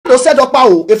to say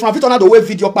dokpa if from Victor na the way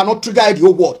video pa not trigger the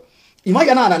whole world.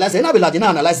 Imagine na analyze, na be like na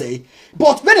analyze.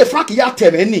 But when the Frank ya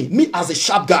tell me as a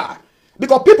sharp guy.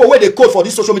 Because people where they code for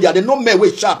this social media, they know me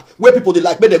way sharp, where people they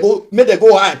like, make they go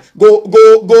high, go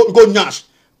nyash.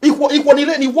 Ni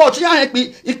watch ya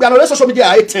ikpe another social media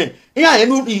I 10. Ya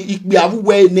enu ikpe awu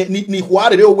we ni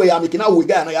huare de we am kina we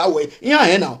guy na ya we.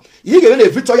 Ya now. You give me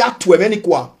Victor ya 12 any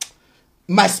kwa.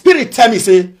 My spirit tell me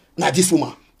say na this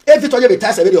woman. If Victor be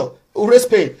tell video,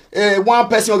 respect one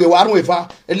person okay warun efa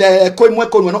le ko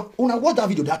no. Una watch that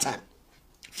video that time.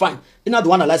 Fine. Ina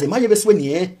do analyze. Ma ye be swe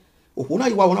ni Una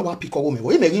you want to pick up women.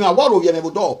 We making a war of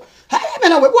your door. Hey,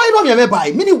 man, why don't you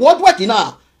buy? Mini what working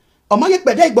now? A man get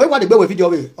better boy, what the boy video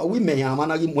away. We may have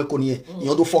man again work on here.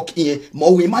 You do fuck here.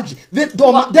 More we imagine. There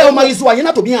is why you're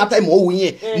not to be at time more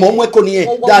we more work on here.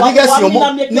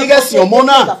 Niggas your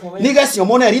mona. Niggas your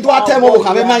mona. It was time over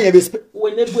have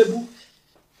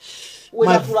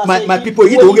my people,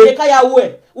 you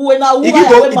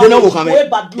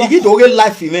don't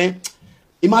life, man.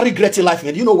 He might regret life,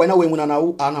 man. You know when I went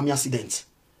on an accident.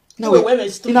 Now, we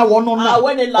na one on now.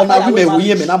 On a women,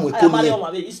 we men, I'm with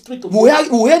we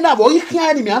are now, we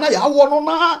can't me. I want on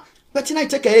now. But I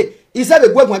take a is that a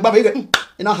web my baby?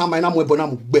 In a hammer, I'm with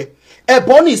Bonam. A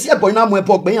bonny is a bonam with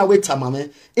Bogby away tamame.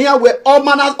 Here we all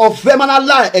manners of feminine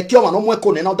lie, a cure and no more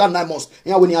cone, not that 9 months.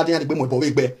 Here when you are the with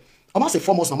Bobby. I must say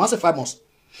 4 months, I must say 5 months.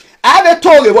 I have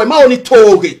told you, my only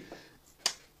told you.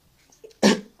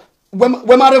 When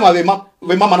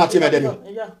mama na time deni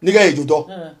niga ejudo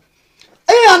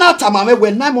anatama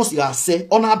when 9 months ya say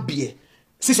ona bie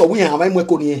siso we han we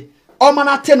ko ni o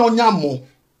mana te no nyamo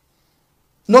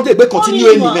no dey continue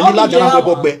any me ni laja na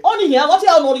gbogbe oni here what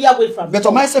you no ya away from but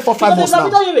o ma say for 5 months now o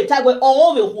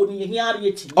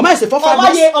ma say for 5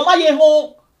 months o ma ye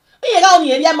ho e ga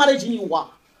oni area marriage ni wa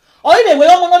o even we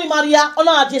omo no ni maria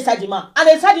ona aje sajima and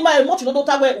the sajima e much no do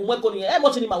tagwe unwe ko ni e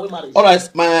much ni ma we marriage all right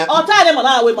my o ta ni ma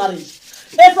na we marriage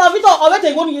if from Victor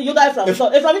already go you die from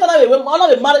Victor if from Victor na we ona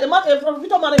we marry if from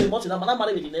Victor marry much na ma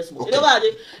marry the next month e go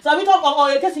aje from Victor o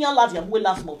e kesi yan last year we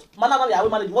last month mana na we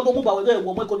marry what do move we go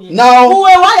unwe ko ni now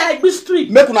why I be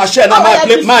street make una share now my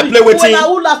play wetin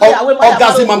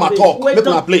orgasm mama talk make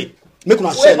una play make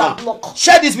una share now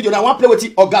share this video now I wan play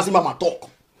wetin orgasm mama talk.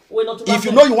 If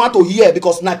you know you want to hear,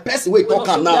 because now person we talk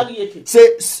now,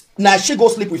 say now she go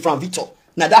sleep with Frank Victor.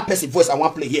 Now that person voice I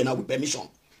want play here now with permission.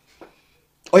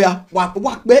 Oh yeah,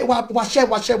 share.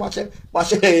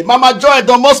 Mama Joy,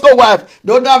 the Moscow wife.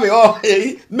 Don't have me. Oh,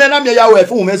 men am ya wife.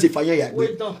 Who mess if I ya?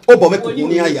 Oh, but me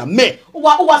kukunia ya me.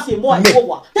 Uwa se mo ayi.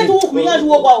 Tetu ukunya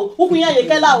ju owa. Ukunya ye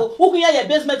kela o. Ukunya ye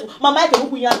basement. Mama ke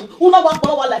ukunya ni. Una wa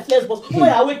kono wa like first boss. Uwe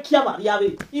ya we kia ma ya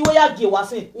we. Iwe ya ge wa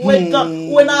sin. Uwe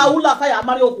kan. Uwe na ula fa ya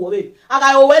mari oku we.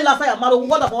 Aga o we la fa ya mari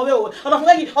oku da fo we o. Ona fo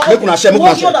me. Me kuna share, me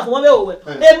kuna share. Da fo we o.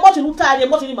 E mo ti lu tie, e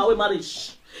mo ti ni ma we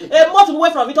marriage. A much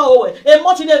away from Victor away. A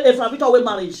much from Victor away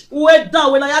marriage. We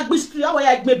down when I had street. How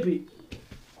I maybe.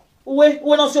 We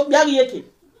not so young yet.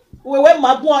 We went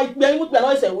my boy. We would be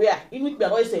always aware. It would be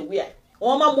always aware.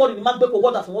 One man more in the Macbeth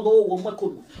water from all over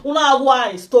could. Una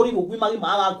why story will be my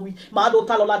Malagui, Mado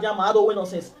Talolaja, Mado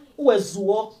Innocence. Who is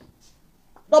Zuo?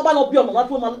 No ban of your not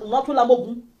to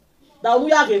Lamogu. That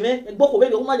we are given and both away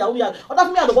the woman that we are. Or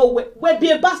that me out of where be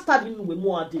a bastard in with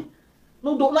more day.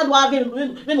 No, don't let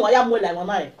when I am well like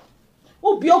one.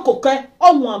 Oh, be your cook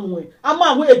on one way. A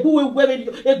man with a boo wearing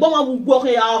a bomb will walk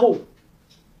here. Oh,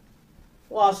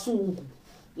 so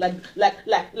like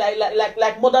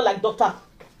mother, like doctor.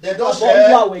 They don't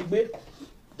share.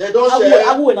 They don't share.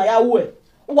 I will, I will.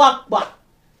 What back?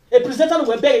 A presenter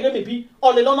will beg maybe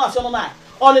all the national night.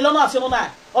 All the national night.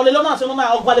 All the national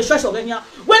night of the church of Kenya.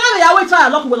 When I always try a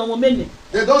lock when I'm many.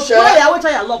 They don't share. I always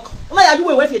try a lock. When I do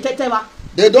away with your tetema.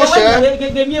 They don't share.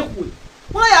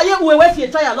 Why are you away for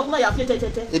try look like a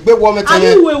tete? Be woman tell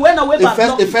you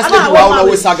the first lady wa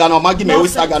we saga na Maggi me we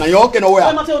saga na you can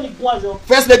aware.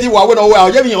 First lady wa we no we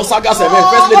you be your saga seven.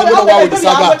 First lady we no wa with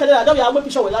saga.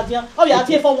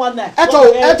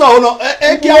 Eto no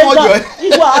e ki awon jo.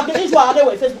 Ifu ade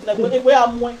we Facebook na we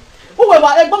am we. Who we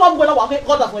wa e gba wa na wa ke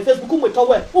order for Facebook who we to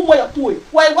we. Who we ya to we.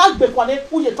 Why wa gbe kwa ne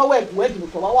who ye to we we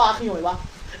to wa akin we wa.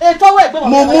 E to we gbe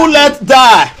Mumu let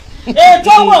die. Eh,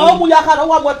 towe omu yakara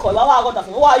wa mwe ko wa go da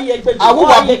fun wa iye gbe wa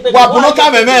buno ka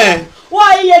meme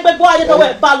wa iye gbe bo aye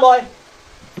towe ba lo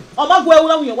o ma gwe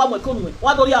ewura wiyan wa mwe ko nu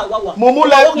wa dori awa wa mumu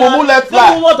let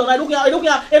fly mumu do na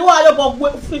lukia eru ayo bo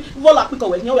wo la piko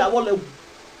we yan we awo le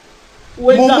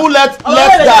mumu let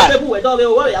die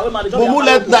mumu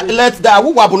let die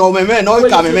wo wa buno meme no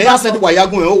ka meme ya se wa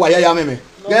yagun o wa ya meme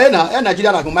ge na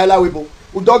Nigeria na kun maila webo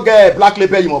u do ge black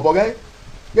label mo bo ge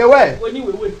we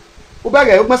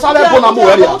Ubege, you must have a bona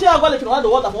moeria. I'm going to the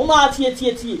water for my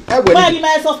tea. Why you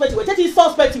may suspect you? That is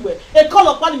suspect you. A call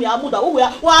of Panama Amuda, who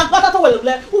are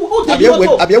who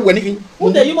tell you winning?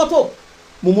 Who tell you moto?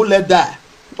 Mumu let die.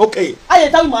 Okay. I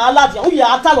tell my lad, we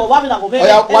are tell of one of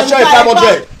what's your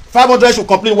 500? 500 should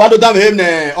complete one of them him,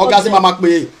 Orgasm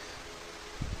Makbe.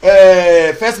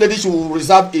 First lady should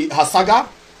reserve her saga.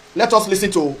 Let us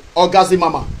listen to Orgasm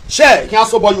Mama. Share, here's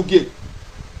so boy you give.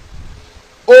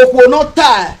 Oh, will not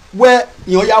tie where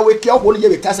you are wake up when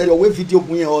you cast your video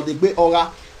or the way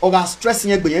or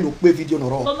stressing it being to video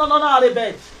no. No,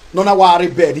 bed. No, no, worry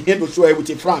bed. He to show with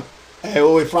a Frank.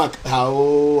 Oh, Frank,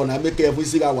 how and I make every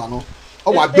cigar one.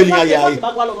 Oh, what billing I maybe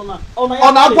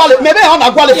on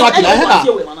a qualified.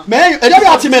 Man, and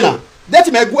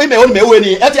that may go in my own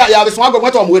way. I have a swag of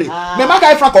what I'm wearing.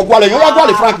 Mamma Frank or Guala, you are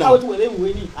Guala Frank now.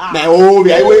 No, I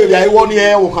won't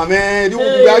hear who come in.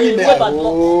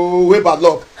 Oh, way bad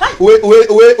luck.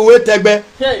 Wait, take back.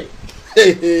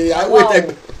 Hey, I wait, take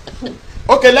back.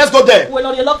 Okay, let's go there.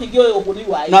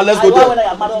 Now let's go there.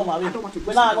 I don't want to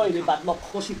go bad luck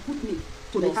because she put me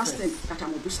to the extent that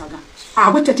I'm a saga.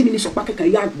 I wait 30 minutes of back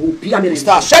will be a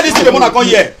start. Share this to the Monaco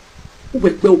here.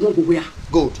 Good.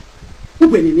 Who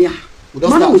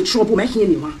man with trouble making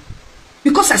anyone.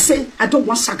 Because I say I don't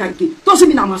want saga again doesn't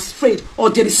mean I'm afraid or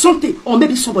there is something or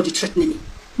maybe somebody threatening me.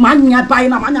 Man, you buy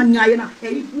na man,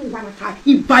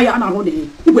 you buy an arrow.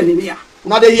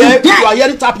 Now they hear if you are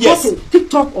hearing tap yes. Go to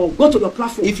TikTok or go to your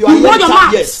platform. If you are hearing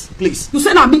tap yes, please. You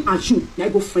say now me and you, I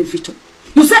go friend Victor.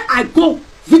 You say I go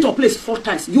Victor place 4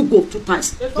 times, you go 2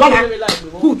 times.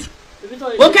 Good.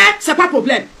 Okay, c'est pas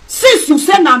problème. Since you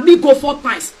say now me go 4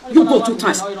 times, you go 2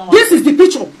 times. This is the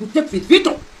picture you take with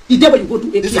Victor. The day when you go do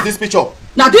Ikea. This is this picture.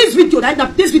 Now this video,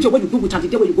 this video when you do with the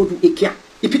day when you go do Ikea.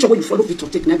 The picture when you follow Victor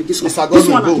take now this one. This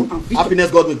one I do and Victor.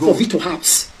 Happiness God will go. For Victor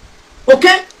house.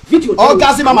 Okay? Video.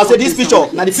 Orgasm Mama say this picture.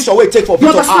 Now the picture we take for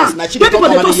Victor house. Now she dey talk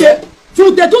about here. So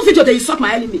they do video they insult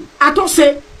my enemy. I don't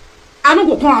say I don't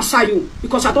go come outside you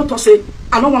because I don't talk say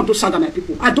I don't want to sag my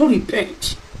people. I don't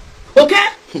repent. Okay?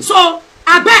 So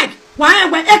I beg why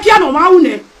Ekia no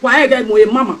maune why get mo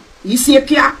mama. You see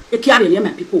Ekia dey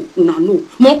my people. Una know.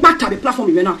 Mo back the platform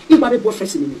you now. If my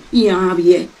boyfriend in me.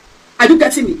 Yeah. Are you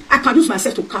getting me? I can use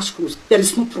myself to cash cruise. There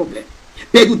is no problem.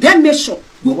 But you then make sure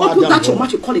you open that your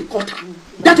mouth you call a quarter.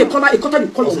 That a quarter you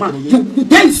call your man. You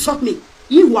then insult me.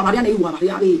 You are Mariana.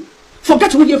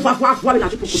 Forget to give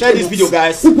share this video,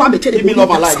 guys. Give me love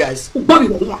and like, guys.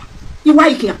 You are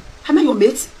here. How many your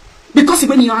mates? Because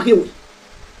when you are here.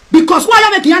 Because why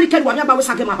am I the only kid when you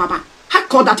saga my baba? I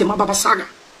call that a baba saga.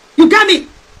 You get me?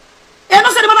 And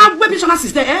I said, man, weapon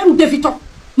is there. And David talk.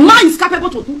 Man is capable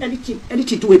to do anything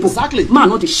doable. Exactly. Man,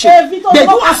 not the shit. They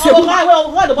do as you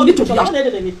need to be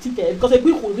because a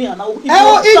quick will be an hour.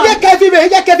 Oh, you Kevin,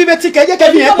 ticket, you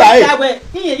Kevin,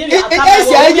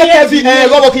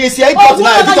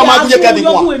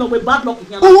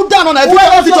 who done on a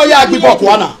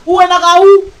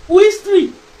who is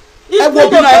 3?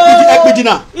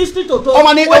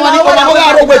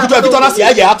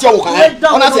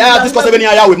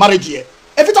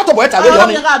 if you talk about it, I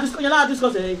will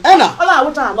discuss it. Anna, I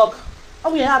will talk.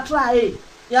 Oh, yeah, try.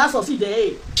 Yeah, so see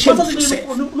the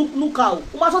look out.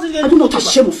 I do not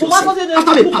ashamed of yourself. After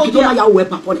the Papillona, you wear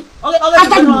Paponi.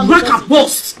 After you rank a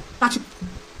boss.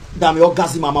 Damn, your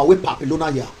Orgasm Mama, we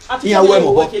Papillona here. Here, where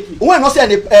more. When I say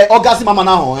any Orgasm Mama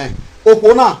now,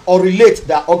 Opona or relate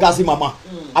that Orgasm Mama.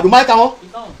 I do my count.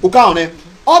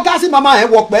 Orgasm Mama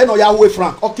walk by no Yahweh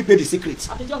Frank, occupy the secret.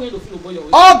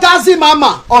 Orgasm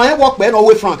Mama or walk by no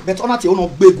way Frank, but on a no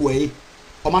big way,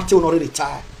 or Matthew no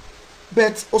retire.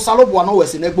 But Osalo Buano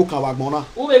was in a book of Agmona.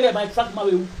 Who will my Frank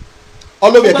Maru?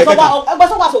 All over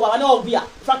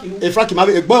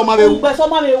Frankie, a boy, Mammy, you know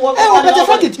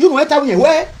what I mean?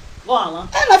 Where? And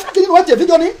I fucking what a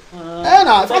video. And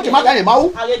I fucking Maggi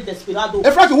Mau.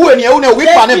 A Frankie who in your own whip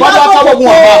and a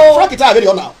bad Frankie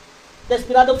video now.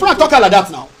 Frank talk like that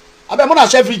now. I bet mona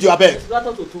share video. I beg.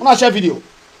 Mona share video.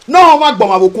 No one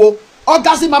bomb aboko.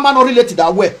 Orgasm Mama no related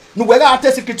that way. No we got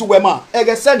a secret to wema.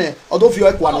 Ege sene. Although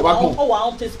you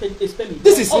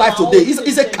this is life today.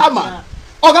 It's a karma.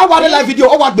 Oga wale live video.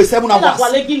 Oga be 7 hours.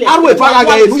 Arwe paga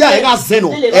ga enu ya ega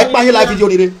zeno. Ekpa he live video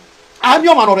ni. I'm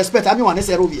your man of respect. I'm your man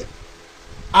ese rovie.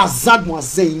 Azad mo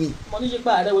zeini.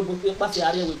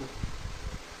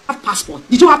 Have passport.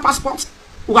 Did you have passport?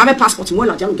 You have a passport in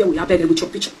one get we have with your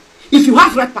picture. If you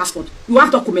have red passport, you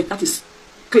have document that is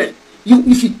clear.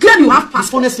 If you claim you have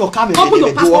passport, open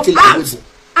your passport out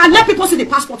and let people see the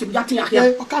passport to be that thing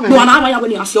here. No one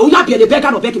when you ask you, you have the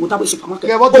beggar or begging without a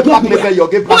supermarket.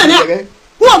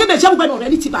 Who are the job when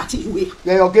already Tibati you?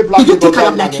 Yeah, okay, black. You think I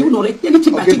am like you know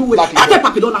anything but you will. And the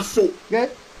papillon so. Yeah.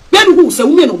 Then who say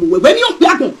women when you're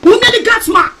black, who many guts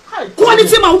ma?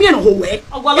 Quality my women who way.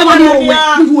 The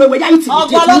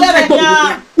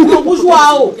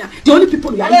only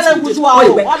people who are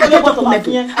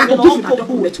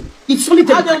it's only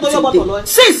the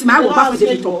since my wife is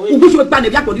a who wish you ban the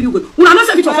black body. When I know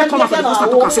say it of come after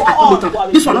the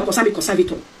this one not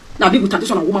conservative. Now big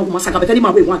traditional woman saga but any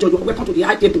man we want to weapon to the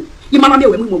high table. You man me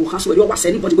when we move we was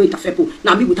anybody wey interfere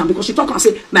now me with am because she talk and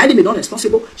say my enemy not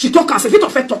responsible. She talk and say fit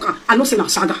of talk and no say na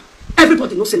saga.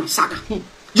 Everybody knows say na saga. Do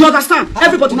you understand?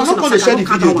 Everybody knows na saga.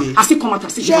 I still come out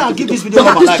and say share give this video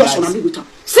about like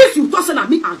since you talk say na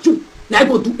me and you na I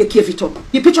go do a KV talk.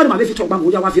 The picture my baby talk ba mo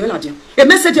ya wa Viola dia. A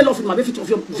message love my baby talk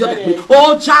Viola.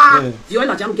 Oh ja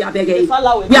Viola dia no get abeg.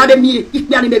 We are the me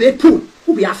ikpe ani me pool.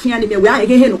 We are fearing me. We are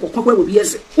again no kokwe we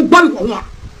yes. We bomb ko ho.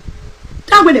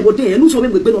 That when they go there, no so we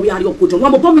gbe no we are your kojo.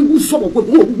 One bomb we so go go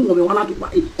we wana do ba.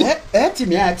 Ti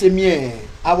me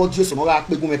I will just mo ga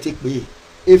pe gun me take pe.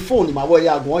 A phone my boy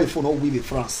ya go a phone we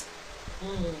France.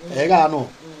 Ga no.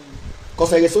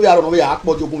 Cause I so ya no we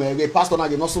akpo jogun me pastor na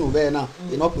je no so no be na.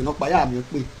 E no pe no pa ya me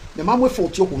pe. Me ma mo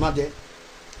phone ti okun na de.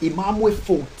 Imam we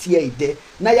phone ti e de.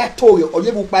 Na ya to yo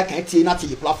oyebu pa kan ti na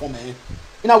ti platform eh.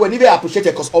 You know when you appreciate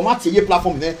it because on my TV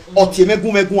platform there or TV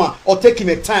megun or take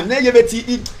him time na ye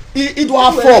beti it do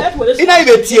have for ina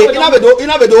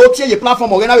be do tie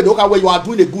platform or ina be do where you are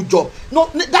doing a good job. No,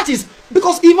 that is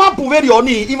because even puveri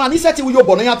oni even ni set we your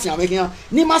bonan tia me here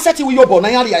ni ma set we your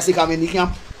bonan ya se ka me ni here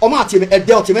o ma tie me e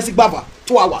de o tie me sig baba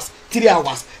 2 hours 3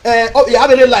 hours you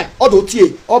have a line o do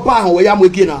tie o ba han we ya mo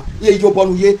egi na ye your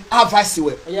bonu ye advice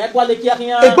we ye gwa le kia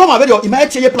here e gbo ma be do ima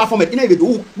tie platform ina be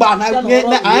do ba na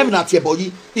I am na tie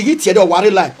boyi igi tie de o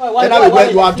ware line and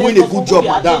where you are doing a good job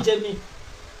madam.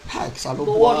 Hi salo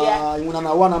boy you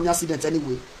na one am accident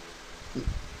anyway.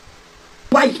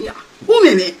 Why here who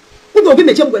me who go be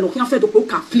me when o can fe do ko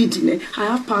ka fleet me I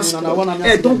have passed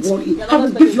don't worry I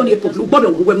will give you a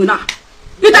problem but we na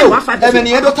you don't have 5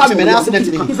 many don't tell me accident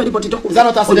if anybody don't is that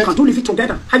not accident can do live it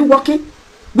together are you working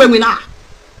when we now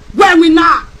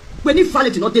when if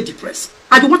valid not dey depressed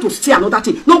I don't want to see another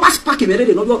thing no was spark me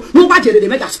ready no was dey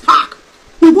make a spark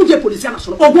we go get police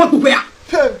national or go where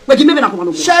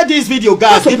share this video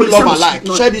guys give me love and like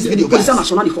share this video guys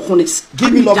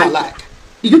give me love and like.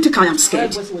 Do you think I am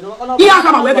scared? Yeah,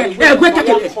 come on, we immediately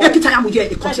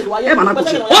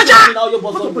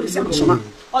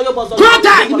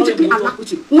attack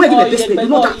with you. You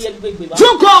know that.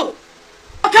 You go.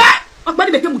 Okay?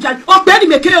 Okbani make muja. Okbani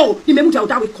make o. Ni me muja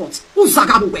that we court. Who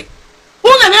zagabu we? Who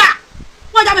me ya?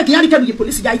 Why that make you tell the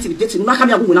police guy intimidate you? Na come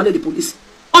here we na the police.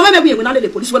 O me we na the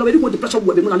police when we go the pressure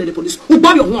we na the police. Who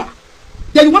bomb your one?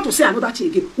 Then you want to say another thing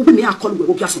again? Who be me a call we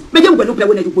go piaso. Me we no play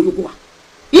when you go.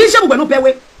 Is we no play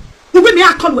we. Who be me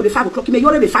a call we 5 o'clock. Me you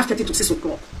already 5:30 to 6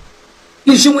 o'clock.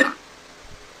 Is you winner.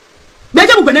 Me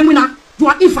we no winner. You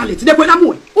are invalid. They go na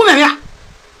mo. Who me ya?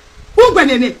 Who go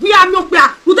me? We are no player.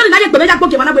 You don't like be go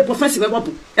get we professor we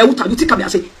wopu. E wuta you think am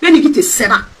say. Then you get a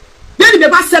sera. Then the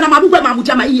be sera ma bu ma mu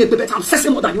jama iye be am sexy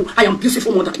more than you. I am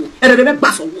beautiful more than you. And the be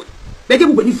bass on way. Be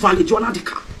we go invalid you na the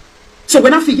car. So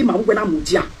when I feel ma bu na mu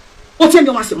dia. O tell me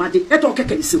o ma se ma de. E to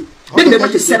keke isu. Then the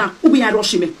be sera. Who be a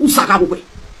rush me. Who saga bo we.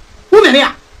 Who me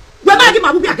ya? We ma give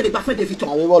ma bu be agere gba fe David talk.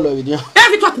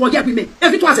 Every talk wo ye bi me.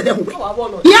 Every talk say dey who we.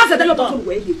 He has the lot of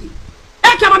way he. E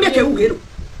ka ma me ke hu he no. E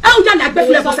u ja na gbe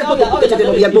fle for say go to the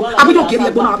no ye gbo. Abi don kiri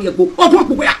egbo na abi egbo. O bo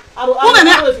gbo ya. Who me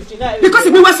ya? Because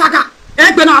we were saga.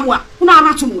 E gbe na amu a. Una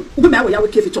ama tumu. Who be me we ya we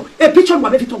kevi talk. E picture wa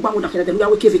be fit talk gba mo da kere dem we ya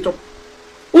we kevi talk.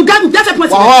 Ugagu that's a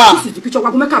point. This is the picture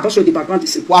wa go make about show the background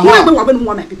is. Who we wa be no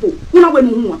one people. Una we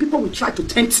no people will try to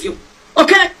tempt you.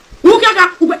 Okay? A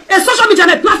social media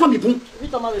platform people.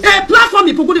 A platform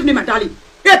people. Good evening, my darling.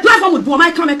 A platform with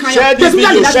my camera. Share this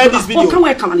video. Share this video.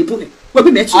 Where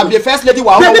we met you. I'm the first lady.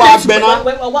 Where we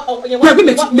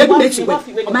met you.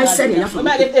 My son, me and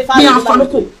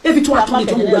Faloko. Every two attorney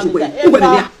don't know where we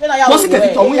are. What's it? We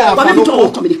are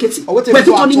communicating. We're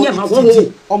talking here.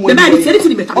 The man is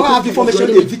anything in all have information.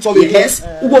 Yes.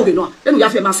 We know. Then we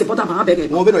have a massive bottom. I'm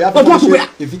begging. And it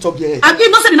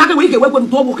doesn't matter where you go when you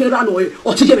walk around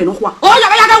or to give it. Oh,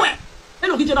 yeah.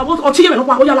 No kitchen or tea no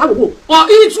kwa ya lawo or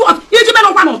eat what eat me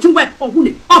no kwa no tun we or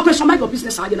huni operation my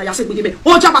business ade na ya se gbege me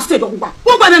o jaba stage ogba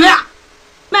o gba me ya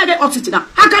me dey otiti na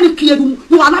how can you clear you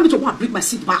allow me to go and bring my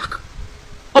seat back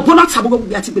opona tabo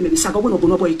we ati be me saga we no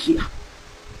bono boy kia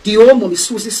the home of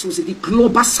Susie the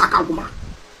global saga woman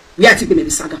we ati be me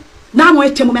saga na mo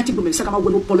etemo me ati be me saga ma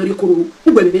we no polori kororo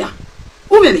u gba me ya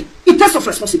u me it test of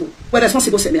responsible we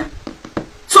responsible se me ya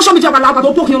so social media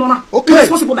Okay.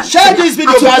 Responsible. Share this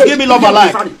video, guys. Give me love and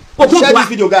like. Share this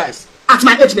video, guys. At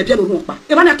my age, maybe I don't know.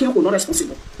 Even I can't not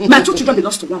responsible. My 2 children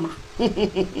belong to Mama.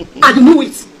 I knew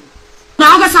it.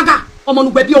 Now I saga.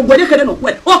 Omo baby o wele kede no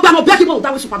we o gba no people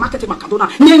that we supermarket Macadona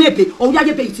nyebe o ya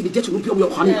ye be ti de to no bi o yo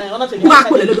khani wa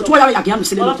ko le to ya ya gian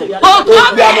sele o gba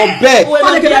no be o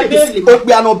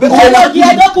gba no be o no gi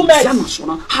document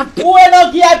o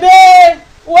no gi abe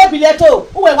o bileto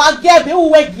o we wa gi abe o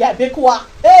we gi abe ko wa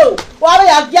o wa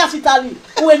ya gi asitali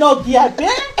o no gi abe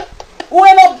o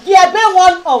no gi abe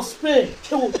one of Spain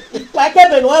pa ke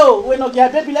be no o we no gi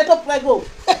abe bileto prego.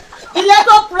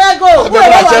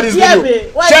 Share this video.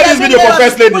 Share this video for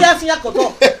first lady.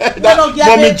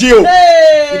 Mommy Gio. I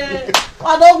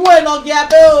don't go enogie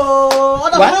abe o.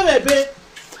 Oda ko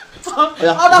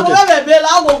bebe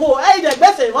la go. Eh de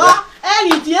gbese wa.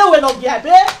 Eh ti e we enogie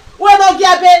abe. We enogie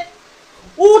abe.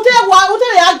 Ute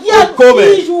ya gia.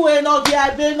 Iju enogie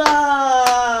abe na.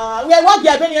 We wa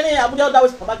gia abe ni ya Abuja Oda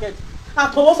supermarket.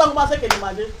 Akowo sango ma se ke ni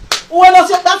maje. We no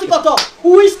se dance koto.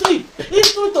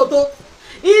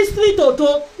 History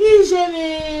toto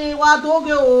ijeni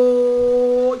wadoge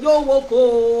o yo woko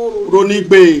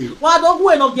ronigbe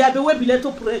wadogu enogie abe we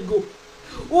bileto prego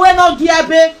we enogie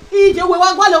abe ije we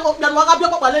wa gwale dan wa gabi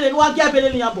opapa lele ni wa gie abe le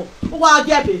ni abo wa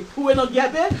gie abe we enogie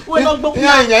abe we no gbo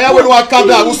ya we wa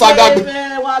kada usaga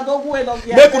wadogu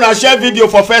enogie make una share video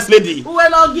for first lady we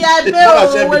enogie abe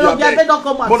we enogie abe don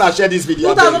come out mona share this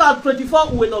video 2024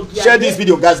 we enogie abe share this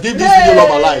video, guys. Give this video love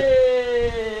and like.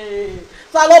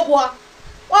 Salopwa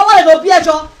wa no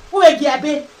piecho we gi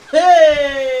abe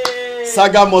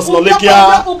Saga Moslolekia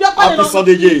happy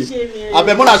Sunday ye.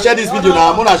 Abe mona share this video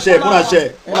now. Mona share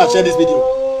this video.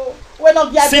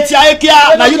 Cynthia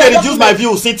Ekia, now you dey reduce my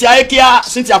view. Cynthia Ekia,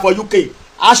 Cynthia for UK.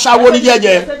 Ashawo ni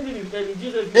jeje.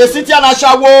 Cynthia na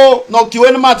ashawo no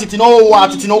kiwe ma titino wa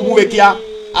titino guwekia.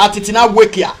 Atitina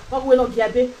wekia. We no gi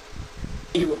abe.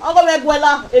 Ogo me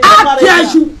gwela e be mare.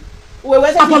 We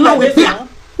we say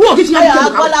who is here?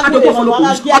 I don't go follow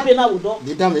police.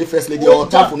 The damn first lady or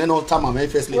tap on no time my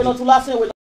first lady.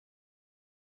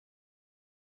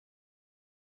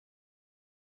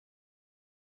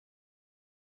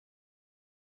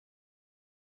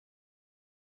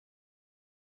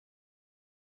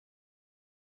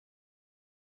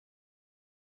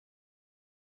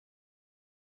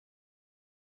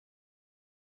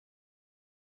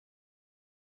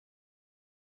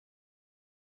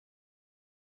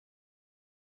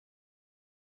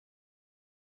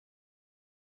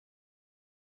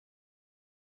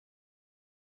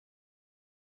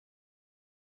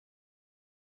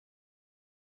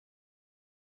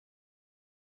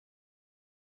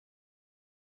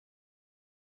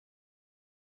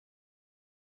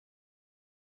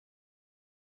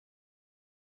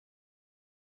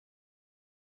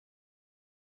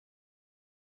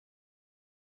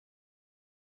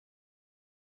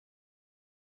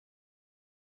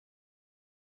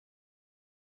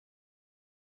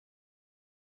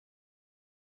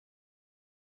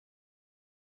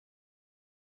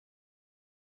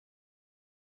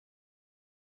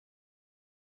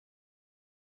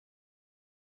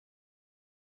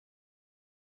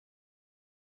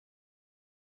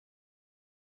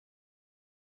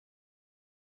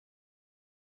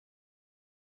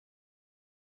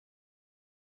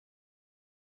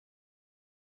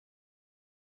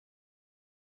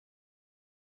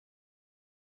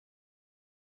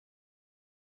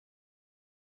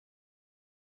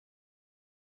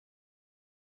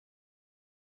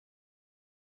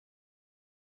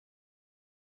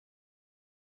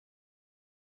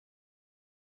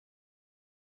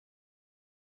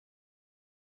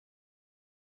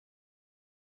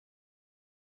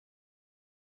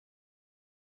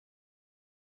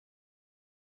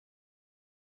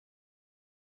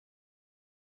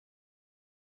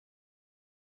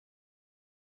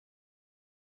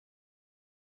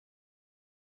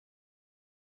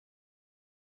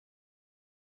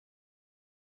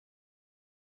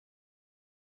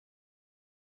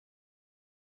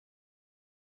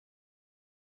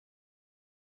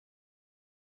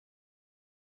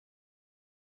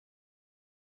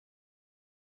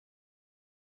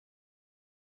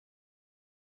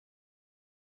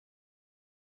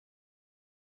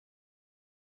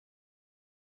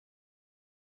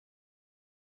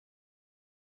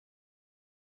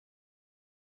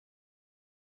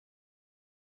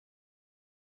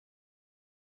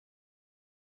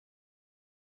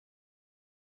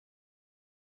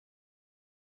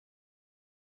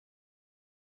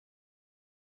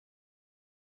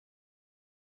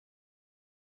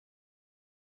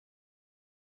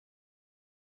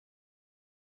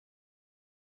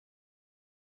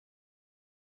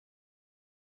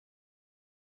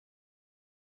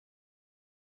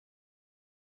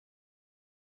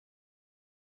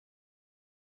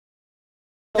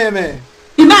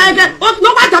 Imagine,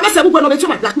 no matter what I'm going to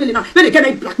my blackmailing now. Then again,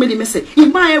 I blackmailing message.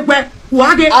 Imagine, wage.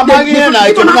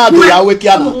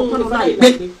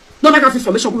 No matter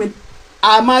information women.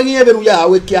 Amagi even ya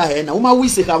awekia he na uma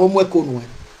wise ka bomo ekonu.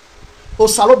 O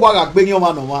salo bo aga gbe ni o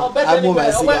ma no ma. Amo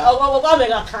ma si. Owa me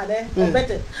ga kane.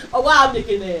 Obete. Owa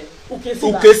ameke ne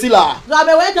ukesila. Ukesila. Ga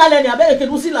be we kale ni abe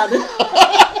ekenu sila de.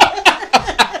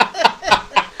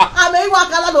 Ame iwa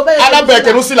kala do be. Ala be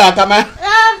ekenu sila kama.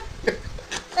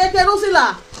 Ekenu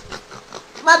sila.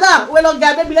 Madam, we lo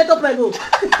gabe bileto prego.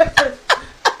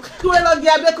 Tu lo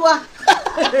gabe kwa.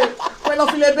 We no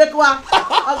file be kwa.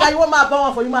 Oga you want my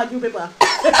bow for you my give paper.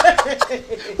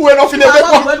 We no file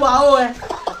be kwa.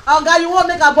 Oga you want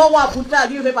make a bow put there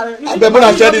give paper. I be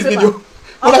gonna share this video.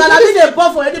 Oga na be dey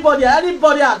bow for anybody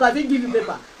out I fit give you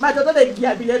paper. My toto dey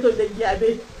give bileto dey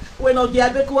give. We no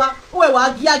give kwa. We wa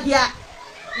gia.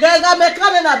 Gega me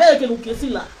kane na be ke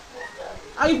lukesila.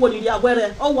 Ayi bodi dia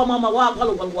gwere. O wa mama wa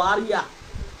agwalo gwaria.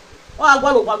 O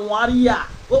agwalo gwaria.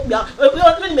 When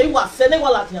me was sending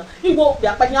one Latin, he won't be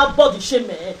a body shame.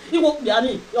 He won't be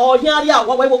any or Yaria,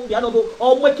 what won't be another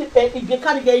or make it if they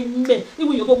can't get me. He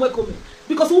will go work me.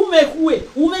 Because who make way,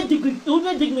 who make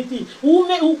dignity, who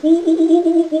make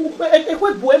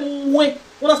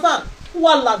understand? Who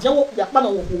are large, oh,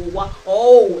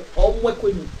 work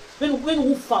with me. When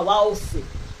who foul say,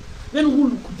 when who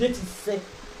look dirty say,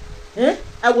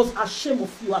 I was ashamed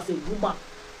of you as a woman.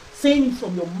 Saying it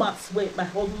from your mouth where my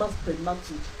husband's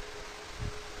pregnancy.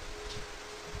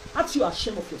 Aren't you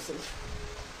ashamed of yourself?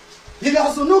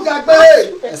 Oh,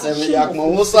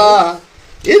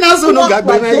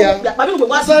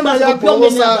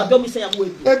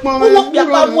 we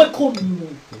are welcome.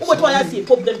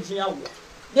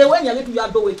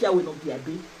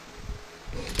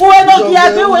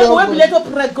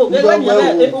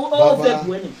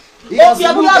 The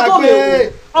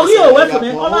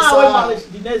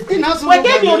next day. We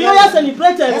gave you New Year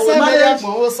celebrated.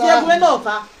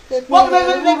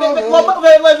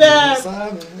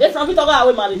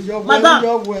 Madam,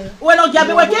 we not give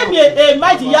we gave me a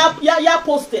mighty ya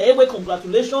poster. We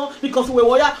congratulations because we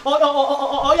were ya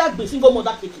single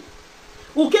mother cake.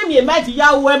 Who came here mighty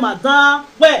Yahweh, madam?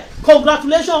 Where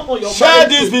congratulations on your share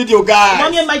this video, guys.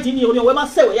 Money mighty ni we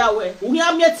must say Yahweh. We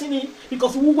are meeting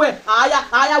because we were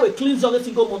I will cleanse your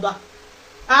single mother.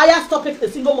 I stop it a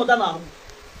single mother now.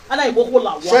 And I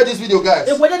walk. Share this video, guys.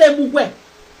 If we didn't move where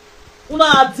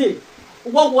una day,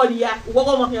 what warrior, what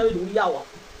on here with Yawa.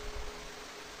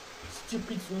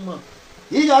 Stupid woman.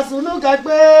 Iya sunu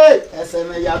gagbe,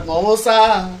 eseme ya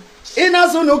mosa. Ina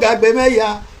sunu gagbe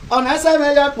meya. On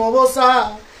eseme ya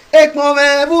mosa. Ekmo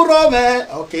me buro me,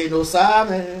 okay no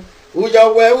same.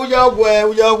 Uyawe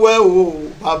o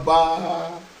baba.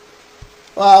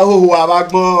 Oh,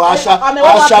 abagbo asha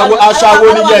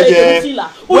wo ni jeje.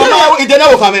 We ma idena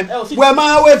wo kame. We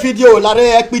ma we video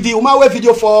lare ekpidi, we ma we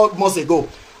video 4 months ago.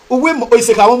 Uwe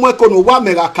iseka mo eko no wa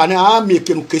mega kane a mi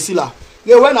ekenu kesila.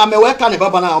 Ye we na me we kane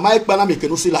baba na ma ekpa na mi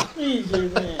ekenu sila.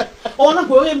 Ona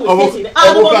go we mo kesila.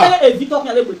 Ah no me e Victor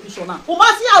kan le bo picture na. O ma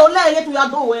si a o le ye to ya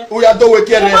do we. O ya do we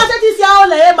kene. O ma se ti si a o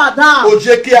le madam. O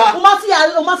je kia. O ma si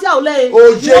a o le.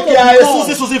 O je kia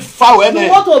susi fa we ne.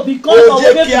 You want to become a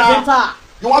representative.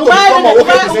 You want to become a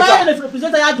representative?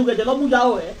 Representative ya do get lo mu ya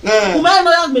o Uma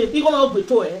no ya me iko lo gbe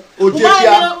to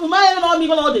Uma no mi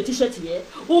go the t-shirt here.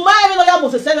 Uma no ya mo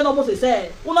se se no mo se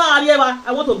se. Una arieva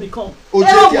I want to become. Wo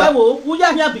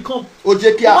ya here become.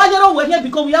 Ojekia. Why you no we here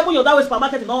become? You ya that way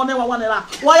supermarket no one naira.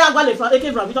 Why ya gba le fa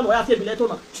eke fra Victor ya fe bileto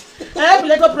na.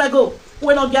 Bileto prego.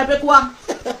 We no get kwa.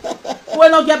 We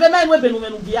no get men we benu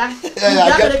bia.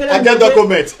 I get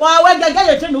document. Why we get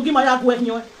your train no give my ya go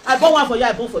here. I bought one for you,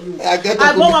 I bought for you. I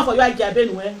bought one for you, I get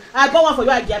benue. I bought one for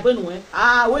you, I get benue.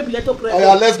 Ah, we bileto prego. Oh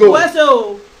yeah, let's go. Where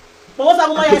so? But what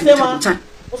am I say man?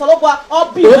 Osalopa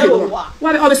all be wa.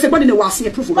 Why all the somebody no was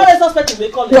here proof. Why suspect we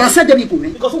call it? Wa said dem people.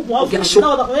 Because who want to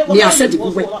me I said go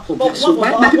we. So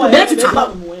my people let it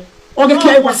happen. Oge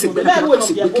kai was it.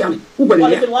 Who go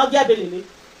there?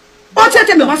 O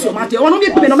tete me was your mate. Ono me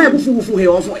pe no ma gufu he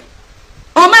ofo.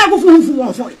 O ma gufu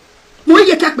ofo. Mo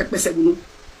ye ka pepese bu no.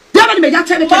 Dia me ya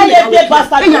tele tele.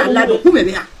 Ya la do ku me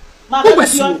be ya. Who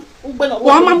was you?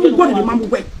 O ma mu go ni ma mu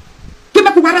we. Ke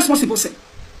me ku responsible say.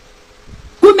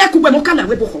 Ku me ku we mo kana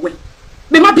we bo we.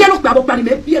 Me ma bia no kwa bo pani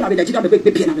me bia na be Nigeria me be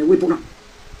bia na me we bo na.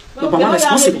 No ba one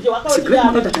responsible. It's a great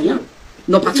mother that I am.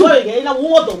 No patrol. Na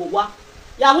wo do wa.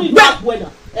 Ya hu ba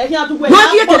buena. E hia tu we. Mo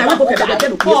die ke na bo ke be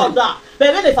no ko.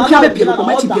 Bebe de fa. Ku be no ko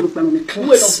ma ti bia no kwa no me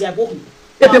class.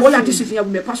 Ebe wo ya this if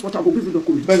me passport I go give you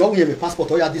document. Be go me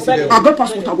passport o ya this. I got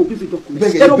passport I go give you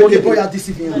document. Be go ya this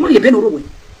if. Mo ye be no ro we.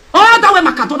 Oh that way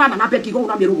makadona na be ki go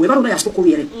na me ro we. Ba no ya so ko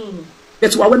yere.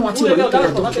 But when what you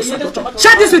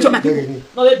share this video, my people.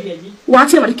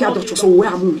 What you are so where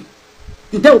am I?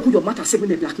 You dare put your matter saying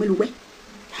the blackmail away.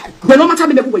 When no matter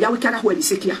me, we are carry where the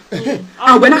sick here.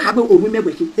 And when I have a women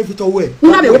working, if it away,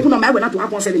 when I open my when I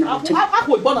have 1 7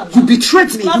 you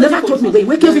betrayed me. You never told me they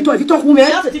wake every time. If you talk women,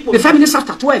 the 5 minutes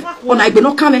after 12, when I be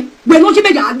not coming, when not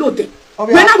even I know them.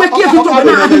 When I wake here, you talk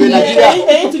when I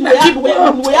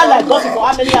like gossip for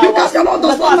how many hours? Because you're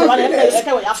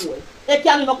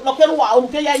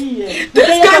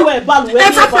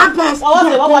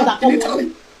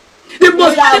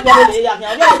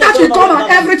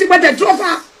not everything when they drop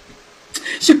her.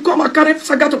 She come and carry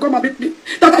saga to come and meet me.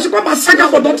 That she come and saga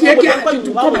for not here to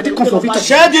come and take comfort.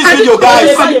 Share this video,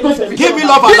 guys. Give me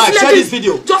love and like. Share this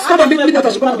video. Just come and meet me.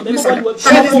 That she come and meet me.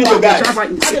 Share this video, guys.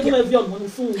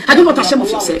 Are you not ashamed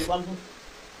of yourself?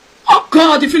 Oh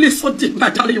God, if you feel so deep, my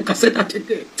darling, you can say that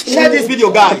again. Share this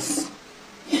video, guys.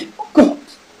 Oh God,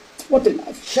 what a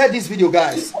life. Share this video,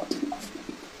 guys.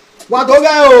 Why you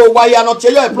are not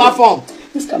changing your platform?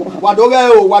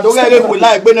 Wadoga we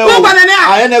like bene o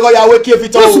aye nego ya we ki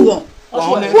fito o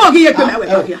wo gi ye pe me we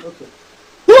pa kia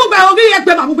wo gba o gi ye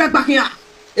pe ma gba pa kia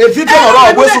e video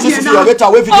oro we susu yo beta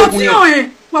we video kun ye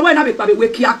wa we na be pa we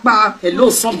ki apa hello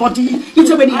somebody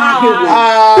ite we ni age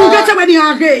you get we ni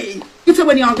age ite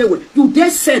we ni age we you dare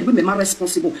said we me ma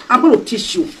responsible I'm going to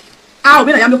teach you ah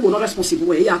we na ya me ko no responsible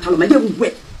we ya talo ma ye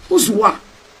we uzuwa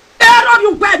error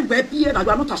you bad baby and you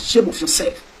are not ashamed of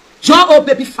yourself. Your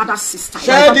baby father sister.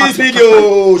 Share this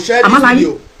video. Share this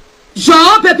video.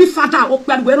 Your baby father. Oh,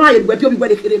 when I will be where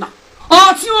they now.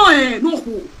 Oh, you no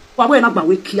who. Why we not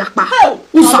we kiapa?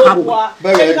 Usahabu.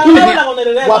 Bege.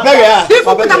 If you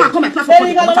come and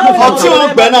platform.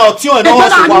 Otion bena, otion no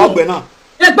wa bena.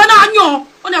 E bena anyo.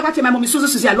 On about my mommy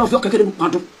Susie I love your kekere mu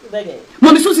pando.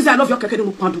 Mommy Susie I love your kekere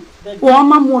mu pando. O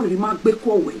ma mo ri ma gbe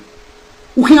ko we.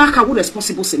 Ukiaka wo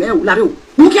responsible se me o lare o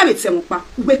ukia be tse pa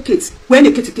we kit when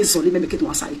the kit so le me kit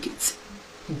one side kit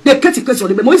the kit so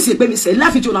le me mo isi gbe mi se la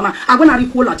video na agona ri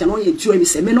ko la ja no ye ju mi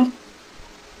se me no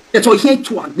e to here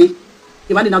to agbe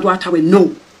e ba ni na do atawe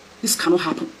no this cannot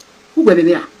happen who we be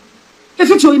there e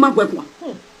fit you ma gwe kwa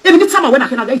e bi time when I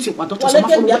can get you kwa doctor so ma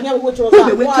follow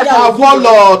who we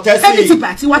Wahala tessy anything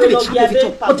party what be chat video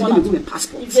what do you do with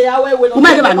passport who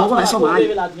ma get by no one so ma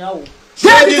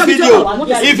share this video.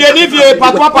 If you need a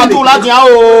patwa patu la dia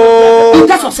o.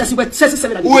 That's obsessive with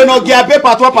 67. We no get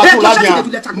patwa patu la dia.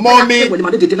 Mommy,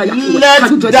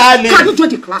 let's darling. Can you join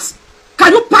the class?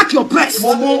 Can you pack your breast?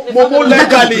 Momo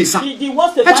legally.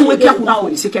 Let you wake up now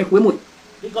and say we mo.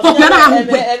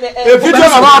 If you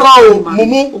don't know,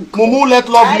 Mumu let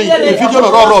love me. If you don't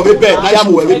know, we bet. I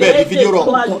am we bet. If you don't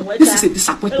know, this is a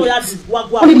disappointment.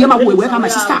 Only the man who work my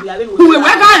sister. Who work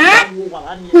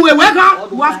Who work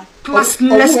who have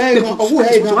classless people. Who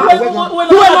work we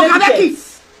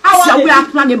are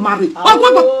planning marriage.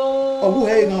 Who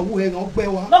hang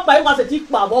on, not by was a tick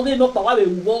bar, not by we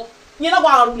walk. You know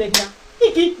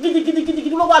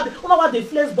what the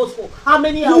flesh boss for how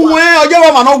many hours?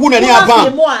 Ojewo ma no gun ni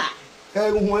abam.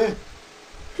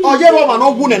 Ojewo ma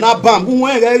no gun na abam.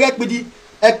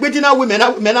 Ekpedi na we me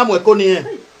na mo eko ni e.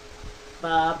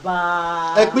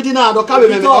 Baba. Ekpedi na do ka me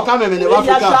ne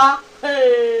Africa.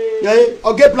 Yeah,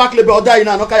 oge black label oda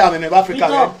ina no ka ya me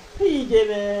Africa.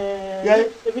 Yeah.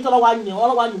 If you don't want you,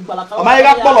 all want you balaka. O ma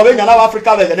ira polo we nya na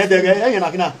Africa be ne de e nya na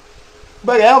kina.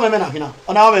 Be e o me na kina.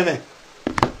 Ona o me.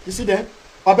 You see there?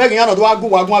 I beg you not to go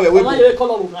wagon away.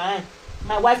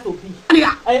 My wife to be.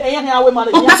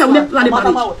 That's a plan.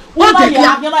 What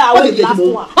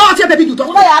baby do?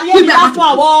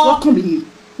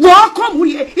 Welcome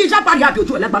here. He's a bad habit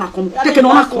to let come. Take an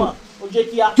honor.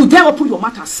 You dare open your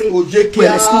mouth and say, we're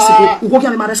responsible. We're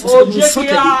going to be responsible.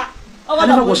 I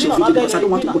never watch your video because I don't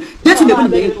want to go.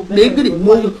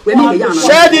 Maybe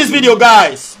share this video,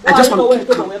 guys. I just want to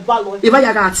keep calm. If I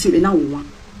got to now,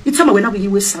 it's time when we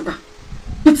give saga.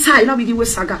 It's time now we give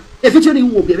saga. If you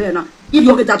will be there now, if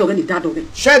you get that already, that already.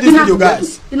 Share this video,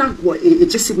 guys. In a way,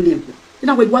 it's just civilian. In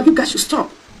a way, what you guys should stop.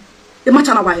 The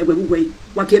matter now, I will wait.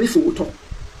 What gave me for talk.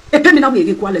 A penny now we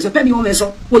equal as a penny on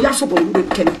vessel. We are so bold, we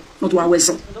can not our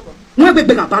vessel. No big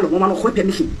ballot, one of what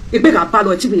penny. A bigger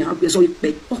ballot, you have so you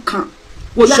pay. Oh, can't.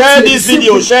 Share this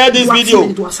video, share this video.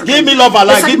 Give me love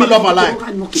alive, give me love alive.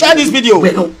 Share this video.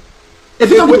 If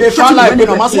you don't like, you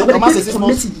know, massive,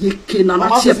 you don't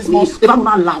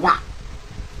allow.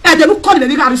 And they look call the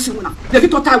bigger sooner. The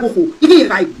Victor Tago, even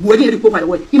like, we're going to go by the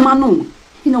way. Imano.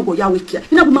 ina go ya wekia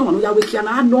ina go mama no ya wekia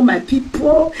na I know my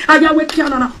people aya wekia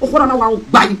na okora na wa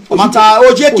gbai mata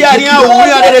oje kia ria o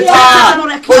ya de ta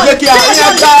oje kia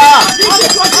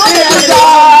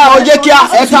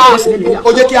eta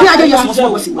oje kia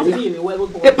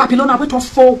e papilona we to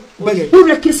fo we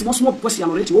rekesi mo small boss ya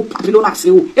no reti o papilona se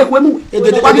o e ko emu e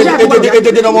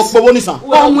no mo gbowo ni san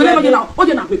o mo le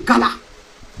oje na we kala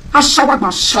asawa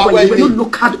gba sawa we no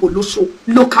local oloso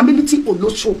locality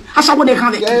oloso asawa de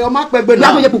kan e o ma pegbe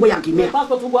na ya ye gbogbo ya gime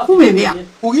fu me me ya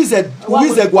urize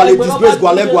gwale disgrace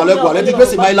gwale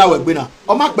disgrace my lawe gbe na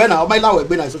o ma pe na o my lawe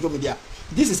gbe na social media.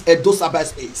 This is edos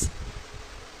abas ace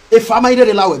if am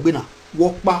ide lawe gbe na wo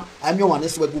pa ami o wa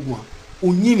nese gugu a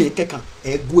onyi me kekan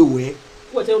egwe we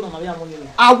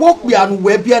awo pe anu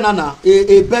we bia na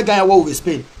e bega ya wo we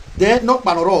Spain then not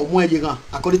panoro mo eje gan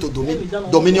according to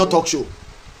Dominion talk show.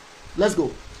 Let's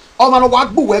go. Oh man,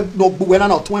 what buwe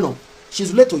na tweno.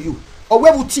 She's late to you. Or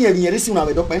where would tea and yerisi na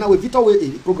we doc na we Victor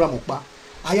we program okpa.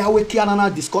 Aya we kia na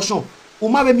discussion.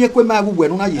 Uma we miekwe ma buwe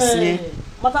no na yesie.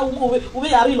 Mata ube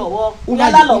yari lowo.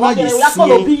 Uya la lowo kere uya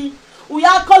kolobi. Uya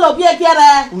kolobi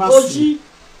ekere. Oji.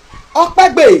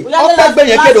 Okpegbe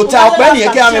yen ke do ta okpe ni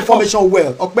yen ke am information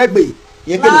well. Okpegbe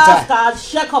yen ke do ta. Ka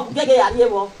check up gege yari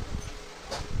ewo.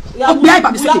 O bi ai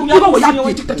ba mi se ko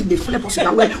ya ki ti be flip us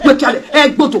na we kale e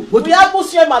gboto we have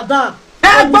monsieur madam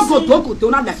e gboto ko to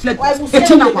na the flip e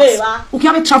ti na wa o ki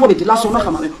ave travel with the last one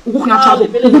kama o ko na travel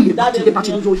o ye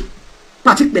party njo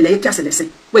party pele e kase lese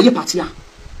we ye party a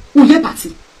o ye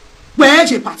party we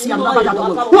je party a na ba da do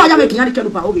o ya me kiyan ni kelu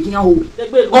pa o be kiyan o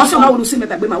o so na wo si me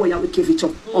ta gbe ma we ya we ke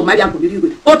feature o ma ya go ni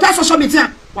we o ta social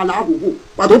media wala agogo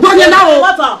wa do bo ni na o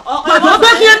wa do bo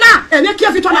ni na e me ke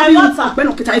feature na bi pe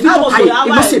no kita e feature kai e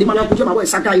no se di mala ko je ma we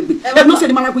saga ibe e no se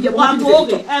di mala ko je mo ma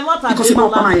feature because ma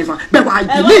pa ma eva be wa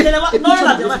believe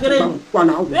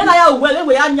wala agogo we na ya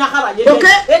we ya nya kara ye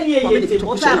e ni ye te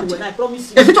mo ta I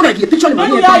promise e feature na ki feature ma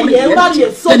ni e ba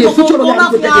ni so feature na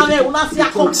una si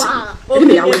akompa e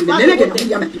me ya we le ke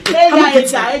ya me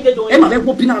e ma le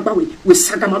go pina gba we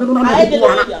saga ma no na no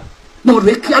wala no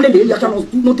rekiale le ya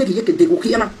no te ke de ko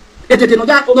kiana e de no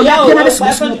ya bien na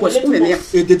small pues u me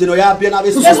e de no ya bien na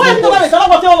be so e ko ba se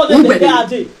ba te o de be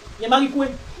ade ye ma ki kwe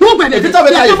no be e fita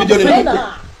be la video ni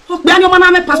be ani o ma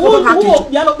na me passport ka ke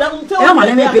e ma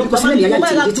le me be because me ya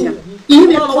ya ti e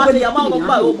me ko be ya ma no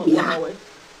ba o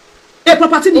e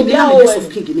property ni ya me of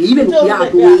king ni even no ya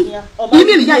do e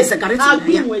me ya is a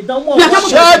guarantee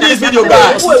share this video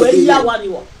guys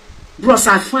bros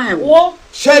are fine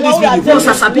share this video bros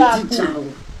are sabi teacher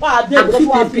I go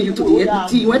fit pay you to the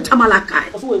edit you went tamalaka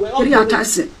eri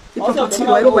atase the property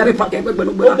no ero very pack egbe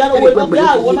no gbe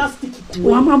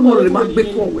o ama mo re ma gbe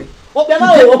ko we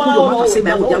o say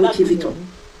my oja we keep it up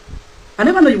I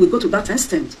never know you will go to that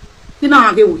extent you know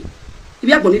again we if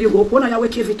you are going to go na ya we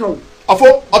keep it up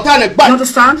afo otane gba you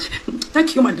understand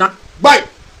thank you madam bye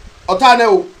otane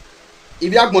o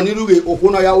if you are going to go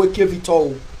okwo na ya we keep it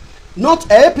up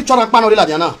not a picture na pa no la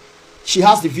diana she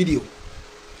has the video.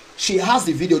 She has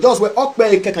the video. Just where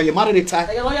Okpe can you marry the time?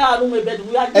 She has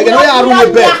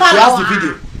the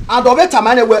video. And of it,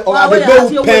 man, where or the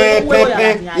go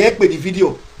the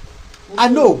video. I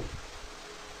know.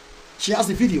 She has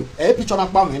the video. A picture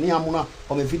of Bam and Yamuna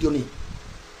of a video.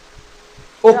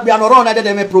 Okpe and around that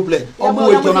they problem.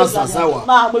 Omu Jonas Zawa.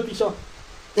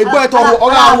 A boy told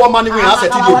all woman we have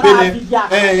set in the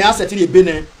bene. Has set in the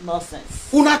bene. Nonsense.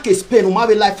 Una ke Spain uma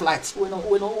be life flight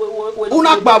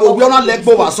una gba bo bi ona leg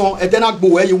bo wason e den agbo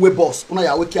we we boss una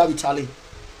ya we kia bi chale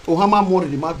o ha ma mo re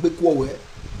ma gbe ku we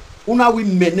una wi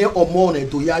mene omo na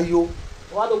do ya yo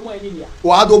wa do mu enilia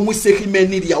wa do mu seki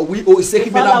menilia wi o seki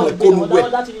me na mo ko nu we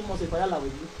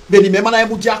be ni me ma na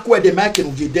mu ja ko e de ma ke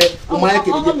nu je de o ma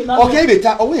ke de okay be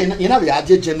ta o we na be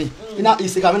ajeje ni ina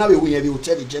isika me na be we ye be o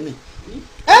tell Germany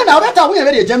e na o beta we ye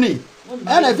be Germany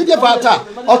and a video pata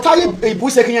or tie a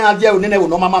busseking idea when they will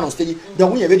no mamma on stage, the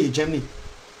way very Germany.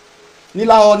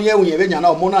 Nila on here, we have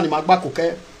now Mona and Magbaco.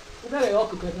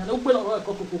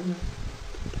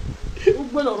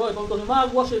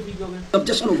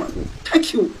 Objection over.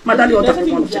 Thank you, Madame. You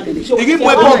give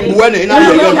my book when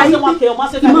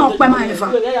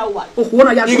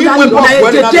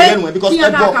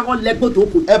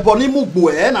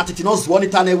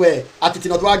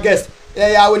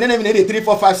I will name 3,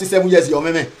 4, 5, 6, 7 years. Your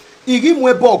meme. Igi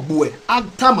mwe bog boy.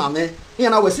 Agtama me. Here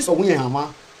now we see so we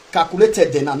hama.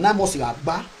 Calculated then and namos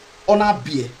ba. Ona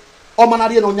beer. O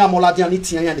manari no nyamola dia ni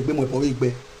tia ya de gbe mo po we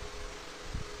gbe.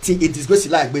 Ti it disgrace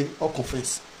like gbe or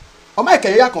confess. O ma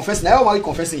ke ya confess na e wa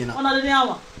confessing na. Ona de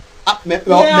yawa. Ah me me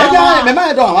do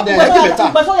am dey give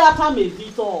better. But so ya time e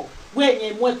Victor. We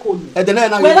yen mo ko ni. E de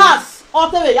na whereas o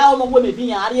te we ya o mo we me bi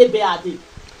yan ari e be ade.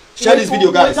 Share this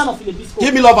video, guys.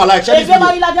 Give me love and like. Share this video.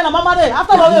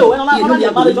 After all, when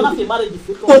marriage,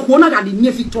 Okona ga di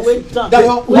nye Victor.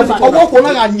 Dayo, owo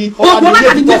okona ga nyi. Okona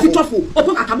ga di nye Victor fo.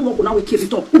 Opo akamu okona we ke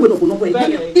Victor. Ugbe no no boy.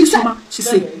 Isama, she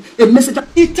say a message.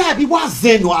 Ita bi wa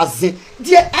zen no azen.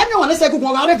 Die anyone say go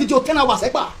go video 10 hours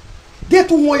ekpa. Dey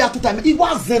too one ya 2 time. I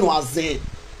wa zen no azen.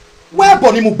 Where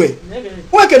boni mu gbe.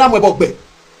 Where ke na mu ebo gbe.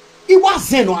 I wa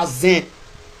zen no azen.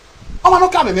 Omo no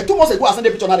come me 2 months ago I send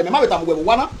the picture na me ma beta mu gbe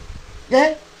wana.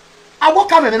 Yeah. I walk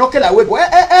come me no kill away boy.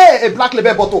 A black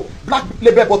label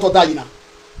bottle die na.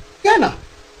 Yeah na.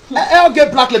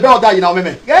 Get black label die na o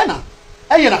me. Yeah na.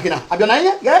 Na kina. Abiona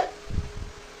yen. Yeah.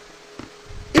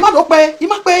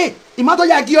 Ima do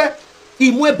ya gi e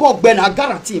imu ebo gbe na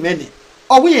guarantee me ni.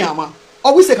 Owi yen ama.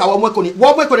 Owi se ka wo mo ko ni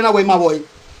na we ma boy.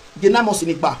 Ge na mo si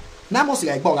ni gba. Na mo si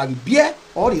ga igba ora bi bie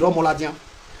o ri ro mo ladian.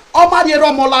 O ma ri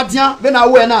ro mo ladian be na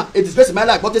we na it is best my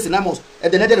life but this 9 months e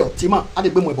de ne de tima a de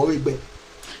gbe mo ebo we gbe.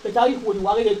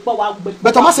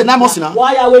 But I must say 9 months now.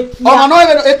 Oh no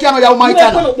e ki ano ya o ma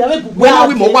ita na. We na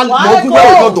we mo wa mo gu we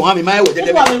go don am my we de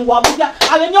de.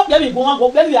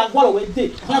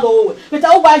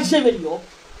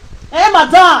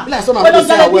 Madam. Let's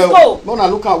not well. No na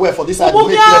look at where for this side make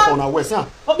clear for na where see.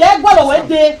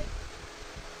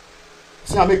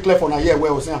 See I make clear for na here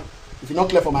where see. If you not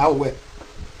clear for my how where.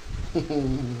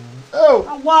 Oh.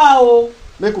 Wow.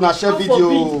 Make una share video.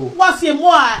 What's a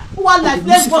more? One like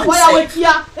this was why I wait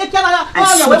here. It can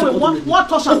one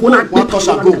touch and go.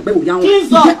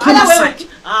 Kings up. Open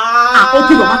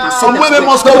your mouth and say. Omwe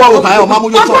must go wa o mamu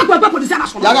yo to.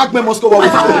 Yaga gbe must go wa o.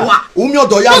 Umi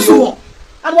odo ya yo.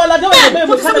 And while I don't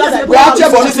know, we are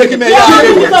check on this me ya.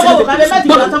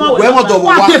 We mo do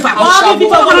wa.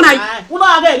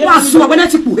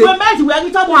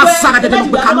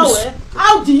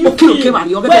 How do you feel?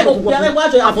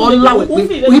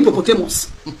 Hippopotamus.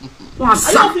 I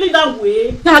don't feel that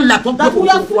way.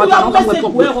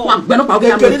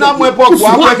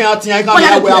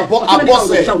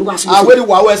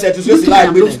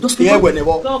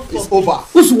 It's over.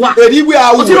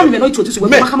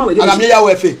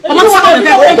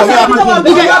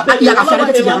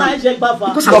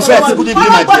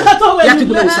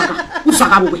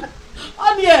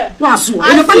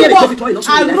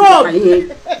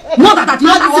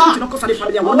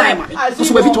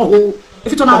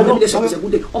 If it's not a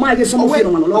good day, or my get some way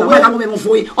on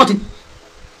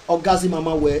Ogazi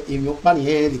mama where in your pani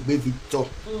hair the baby Victor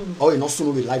or in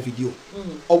also with live video.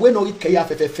 Or when no it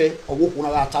KFFF or walk on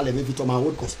a tell Victor my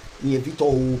word cause near Victor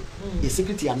who is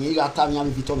secretary and you are telling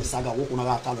me Victor saga walk on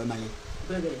a tell my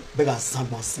beggar sang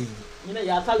my sin.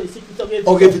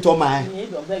 Okay, Victor my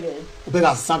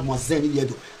beggar sang my zen in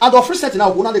the and the first setting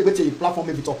now one of the better platform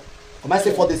Victor. I might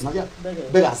say 4 days now, yeah.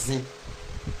 Beggar zen.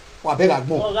 Or beggar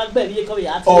more. I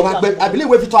believe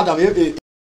we Victor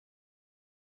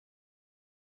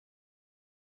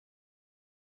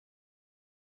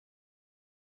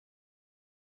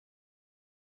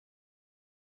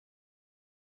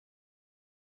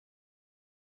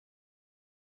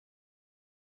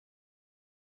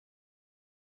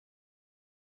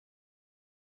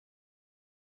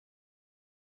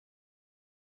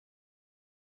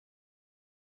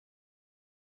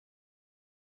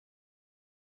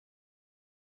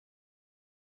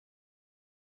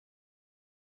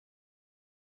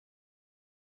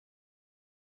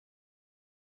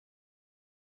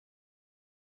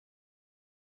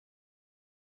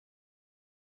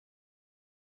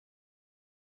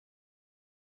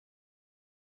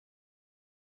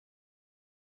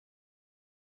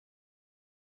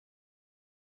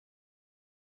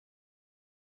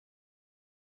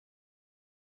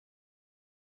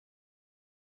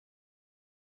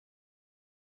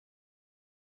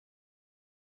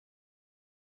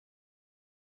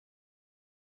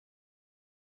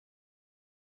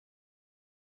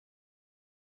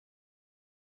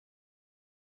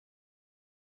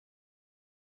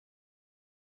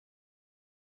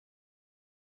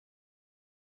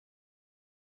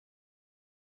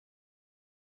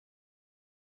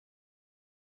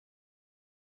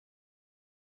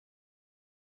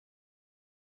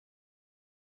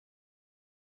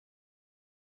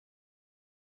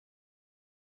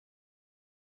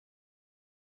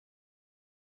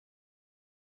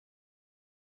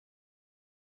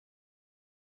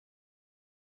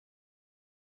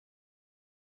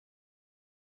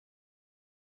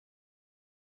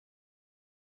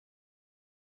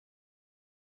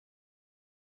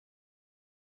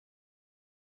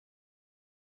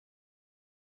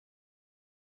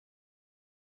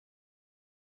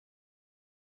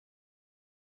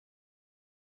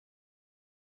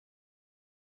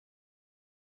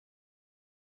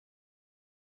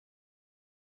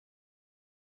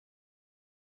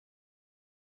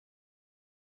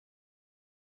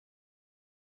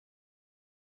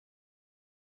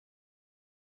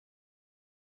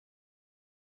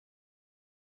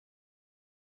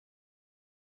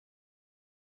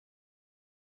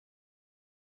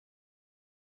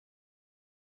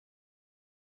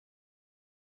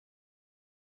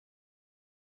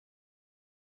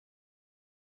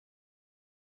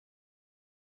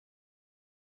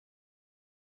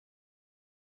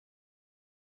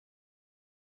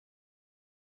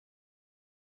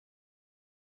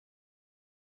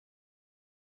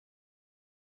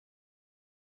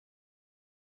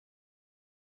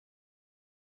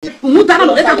Mutana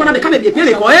no eta kona be kame be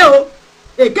pele ko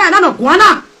e guy na no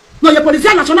guana no ye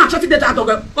police national church data to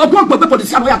ogbo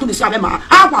police mo ya to dey ma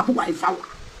akwa pu wa ifa wa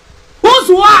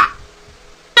ozuwa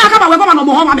aka ba we ba no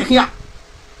mo ho ma me kia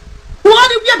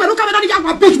woni bi e be no ka be na ya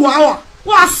kwa page wa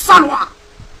salwa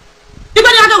even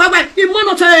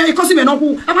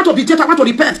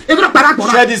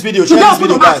share this video,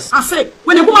 guys. I say,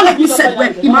 when a woman like me said,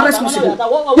 when you are responsible,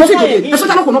 you think it is.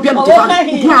 Not going to be able to provide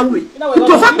me.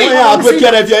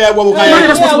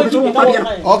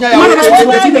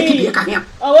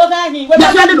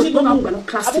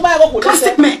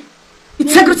 Plastic man,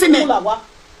 integrity man.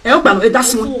 I will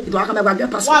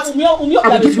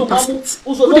give you passports.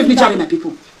 Who give me job, my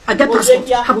people? I get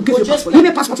passport. I will give you passport. You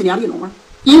need passport in the area, no man.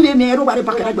 You need me. Everybody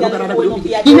back at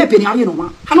the you need penny, no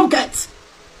man. I don't get.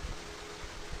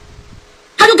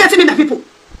 Can you get me, my people?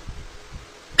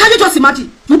 Can you just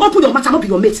imagine? You open your mouth and not be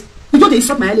your mate. You don't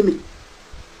insult my enemy.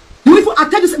 You if I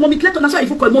tell you, mommy, let on. That's why if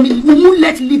you call mommy, you won't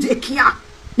let lead a care.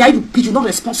 Now you be not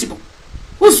responsible.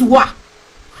 Who's what?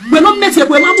 We're not mates.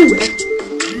 We're not moving.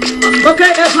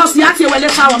 Okay, plus the active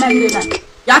let's have a man.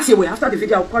 Yati way after the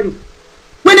video I'll call you.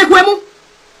 When they go,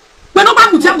 when no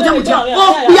man will tell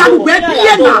oh, we are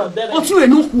ready now. Or to a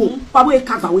no cool, but we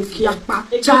can't with here.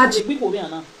 Charge people.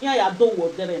 Yeah, I don't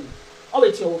work there. Oh,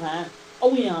 it's your hand. Oh,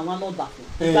 we are one of that.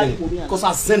 Because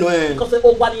I send because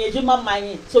one year,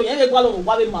 my so you have a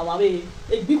one of my way.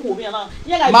 A big woman.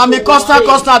 Mammy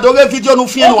Costa, don't video no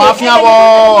fear, no afia.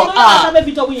 And a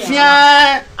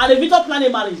Vito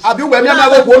planning marriage. Have you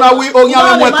never gone away on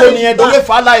your weapon? Don't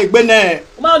fall like Bene.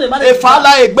 A fall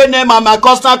like Bene, Mamma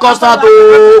Costa,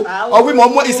 or we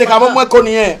more is a common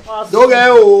conier. Don't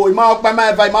go,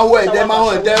 my way,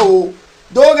 demo.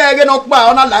 Don't get no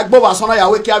on a like Boba, so I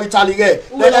will carry Tally.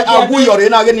 I'll go your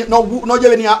in again, no wound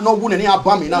any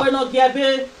abomina. We're not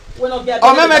getting.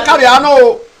 Oh, Mamma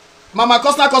Carriano. Mama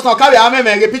Costa carry a meme,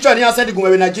 a picture and said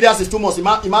to Nigeria is 2 months.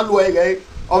 Imaluay,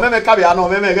 or Meme Carriano,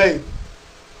 Meme gay.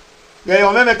 Gay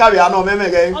or Meme Carriano, Meme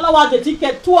gay. All about the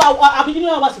ticket 2 hours. I beginning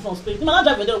hours from Spain. We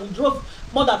drove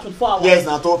more than 24 hours. Yes,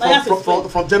 now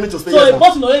from Germany to Spain. So a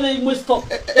bus no any stop.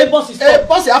 A bus is stop.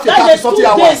 Bus after 40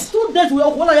 hours. 2 days we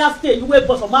all have stay. You wait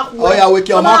bus for Mark. Oh yeah, we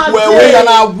can Mark where we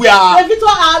are. Every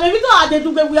time they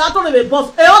do we are to the bus.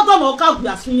 E o don o ka we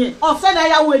are swing. O se na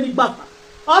ya we ni gba.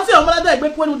 O se o mo de gbe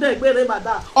ponu de gbe re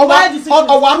bada. O wa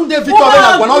ru de Victor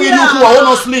na gbo no ye ni ku o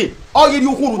no sleep. O ye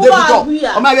ni ku ru de Victor.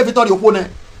 O ma ge Victor de ku ne.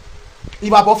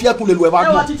 Iba bo fie kun le lu e ba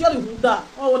dun. E wa ti ti o le hu da.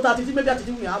 O ta ti ti maybe ati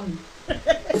ti we am.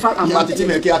 Atiti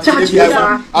me ke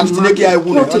atiti I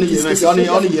won only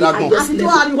yira gon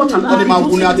only man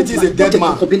won atiti is a dead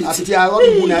man atiti I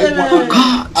won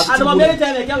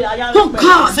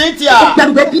God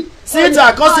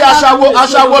Cynthia come see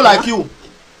ashawo like you.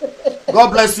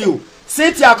 God bless you.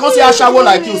 Cynthia come see ashawo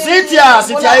like you. Cynthia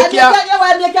ekia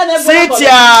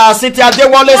Cynthia de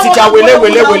wole Cynthia wele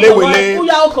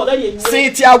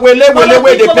Cynthia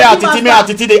wele they pay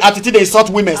atiti they insult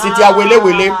women. Cynthia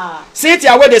wele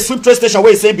Cynthia where the sweep train station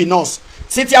where you say be nurse.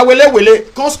 Cynthia wele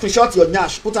come screenshot your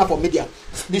nyash put am for media.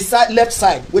 The side left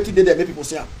side wetin dey there make people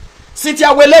see am.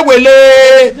 Cynthia wele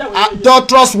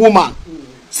adulterous woman.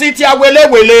 Cynthia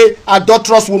wele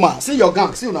adulterous woman. See your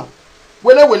gang, see una.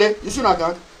 Wele you see una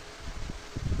gang.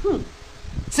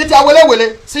 Cynthia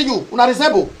wele see you una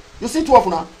resemble. You see 2 of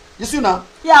una. You see una.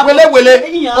 Wele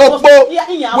okpo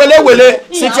wele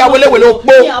Cynthia wele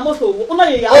okpo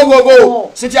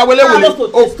ogogo Cynthia wele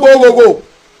okpo ogogo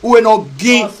we no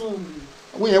gi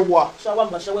we wa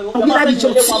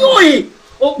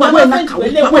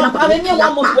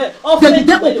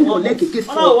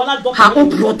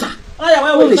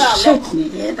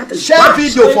share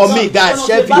video for me guys,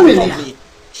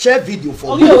 share video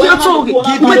for me.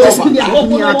 Give me over.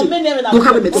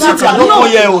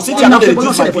 Cynthia no dey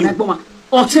reduce my view.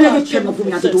 Cynthia,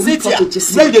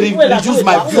 where they reduce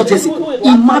my view.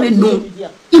 Imagine no.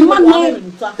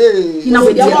 Ina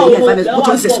we dia no.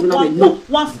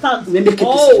 One stand. We make it.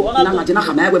 Ina majina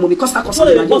kama we mo because that cause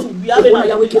we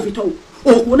ya we keep it all.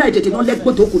 Oh, when I did not let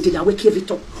go to ya we keep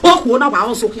it all. Oh, when I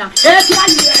also here. No sale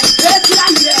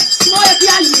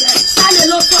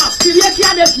lo so.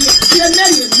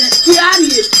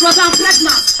 I'm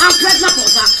pregnant for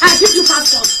that. I give you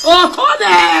passport. Oh, come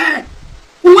there.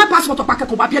 Uwe passport opaka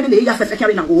ko papia ne ya fefe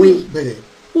kare na go we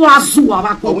wa zuwa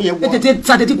ba ko e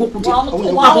tete go kuti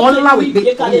wa ho la we be o we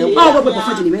be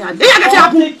fa jini me ya ga ti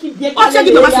apu o se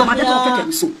gi be ma ma de ko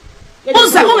keke so o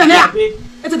se ko me ya e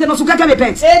tete no su keke me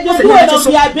pent o se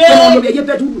no be ye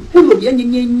bedu ulo ye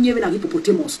nye na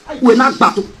hippopotamus we na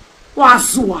gbato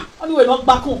Wazua. Only not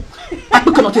back home. I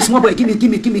look at small boy, give me.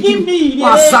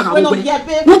 Wazaga.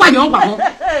 Nobody on home.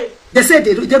 They say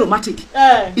they romantic.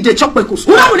 If they chop because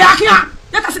who are they here?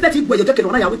 Let us say that you take it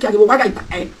on a week.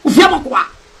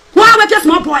 Why are just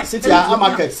small boy? Cynthia, I'm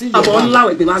market. See your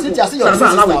Cynthia, see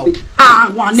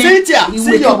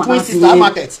your twin sister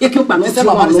market.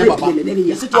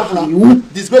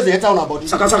 Disgrace the entire body.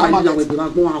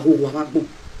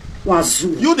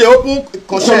 You the open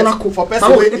conscience for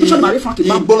person who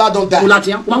Ebola don't die.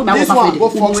 This one go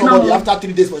fuck somebody after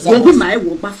 3 days for example.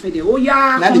 Oh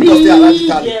yeah. Madam, wear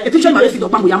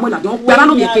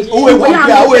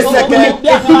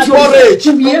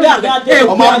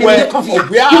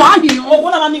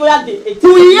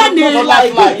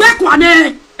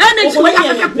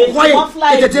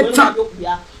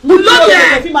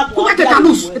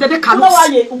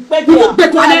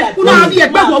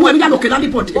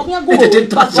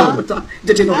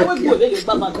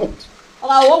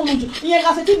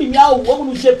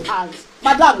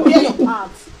your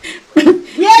pants.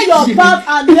 Wear your pants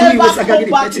and never go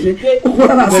back to the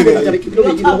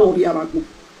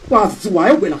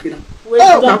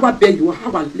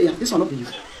This one not be you.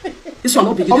 This one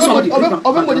not be you. This one not be you.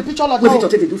 The picture like that.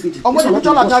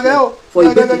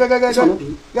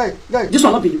 This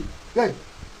one not be you.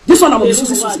 This one not be you.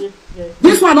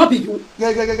 This one not be you.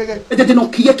 They did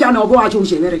not kill can go out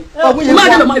genere. No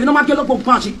ma gelo pom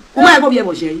panchi. O ma go be e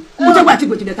bo je. Mo te gba ti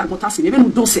gbe ta gbota si. Even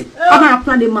do say. Am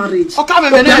plan a marriage. O ka me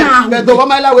me do wa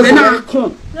my la we.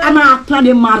 Am plan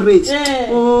a marriage.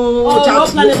 Oh,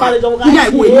 plan a marriage. Yeah,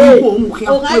 we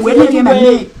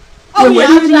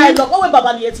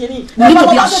Baba ni etini. You need to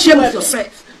be ashamed of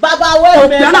yourself. Baba, where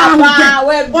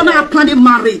planning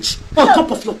marriage on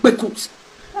top of your pecus.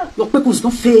 Your pecus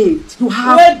don't fail. You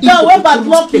have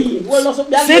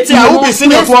Cynthia, who be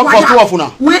senior for 2 of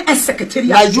now? Where a secretary?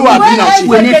 Like you have been at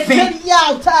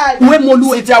where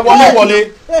Molu Cynthia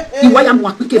Wale. You am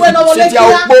what Cynthia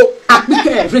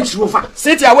Rich Rover.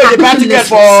 Cynthia, where the buy ticket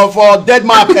for dead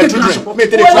man children.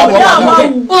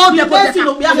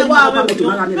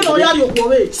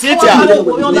 Cynthia,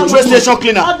 the train station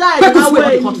cleaner.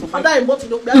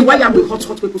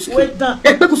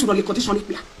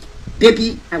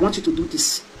 Baby, I want you to do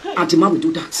this. And the man will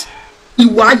do that.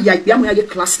 You are a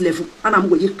class level, and I'm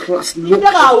going to class low.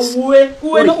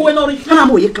 We're not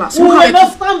class. We're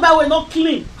not stand by, we're not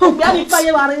clean. Oh,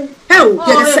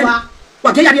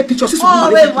 what get a picture?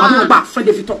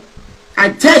 I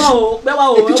tell you,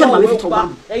 a picture of my little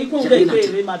on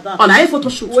a photo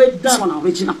shoot. This one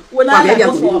original.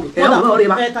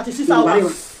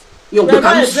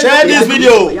 Share this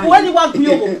video.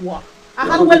 I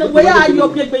can't where are you I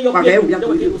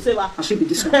should be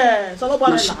this one.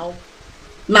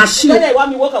 Now she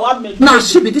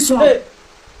be this one.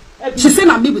 She said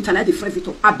I'm me with another different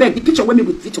Vito. I beg the picture when me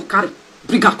with Vito carry.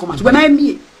 Bring her come out. When I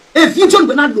me a Vito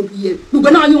when I know here. You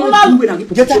gonna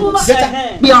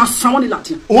we are sound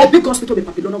Latin. Oh, big hospital be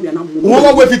Papillon we are now.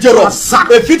 One way Vito. A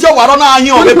Vito warona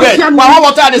here on the bed. One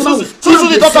water the Susu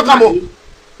the doctor come.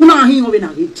 Una here when I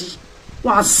ready.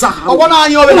 Was one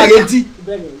here when I ready.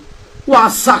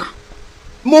 Waza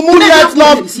Mumu let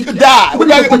love die. We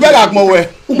get agmowe.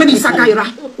 Ubeni sagaira.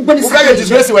 Ubeni sagaira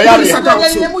disgrace we yare.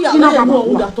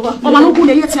 Oma no ku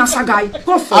na yeti asagai.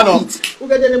 Go for it.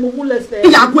 Ugede mumu lest.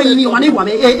 Ya gwa yin wa na wa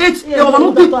me. Oma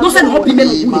no ku no se no bi me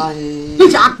no ku.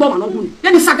 Ija agbo wa no ku.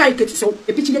 Ye ni sagai keti so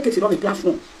e pichi ye keti no be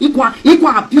platform. Ikwa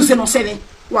abuse no se ne.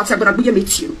 What's about to be a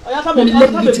meeting? Very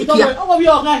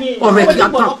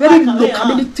low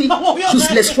community,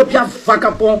 useless phobia,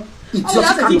 vagabond. It's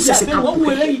just kind of says it. We are not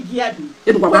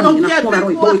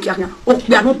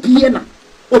being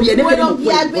oh, we are never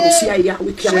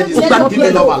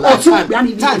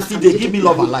give me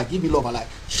love and like. Give me love and like.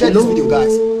 Share this video,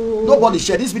 guys. Nobody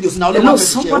share this video. Now,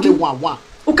 only one.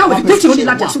 Okay, we picture only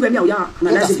that. So when you are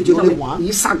analyzing video,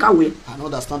 you saga way. I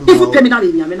understand. If you pay me now,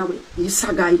 you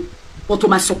saga. But to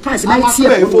my surprise, I see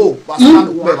a boy.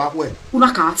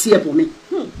 Una can't see a boy.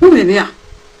 Who may be?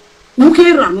 Who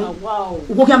can run?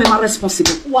 Who can be my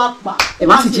responsible? What? A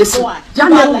massive Jesus.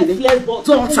 January.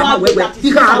 So, somewhere where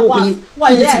you can be.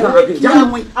 Why, January.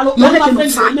 Jano.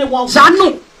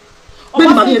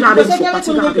 When my mother is for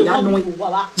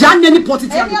January, put it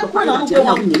down.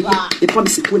 It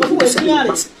promises to win.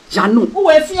 Jano. They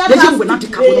will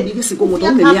not come on the Visigo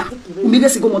Motomia.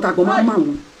 Umidesigo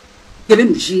Motagoma.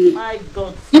 Even she,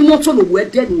 immortal were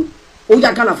dead. Oh,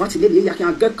 ya galavati, lady, I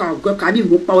can get car, go carry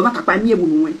more power, not by me.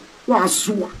 Was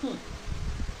what?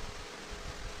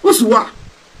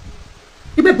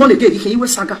 If a bonnet gave he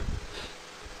was saga.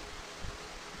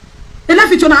 And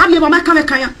if it's on a my Kaya,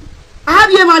 I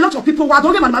have a lot of people who are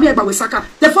talking about Mamma about Saka.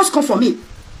 They first come for me.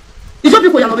 no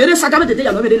people ya no be saga be de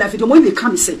ya no be life video mo be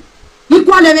come say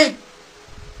equal level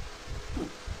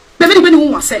be be ni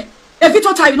won say if it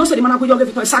time you know say the man go young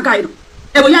Victor saga you know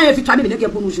e go ya if time me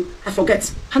get bonuju I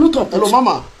forget I no talk. Hello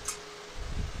mama.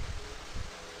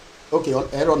 Okay,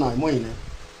 error now mo yin.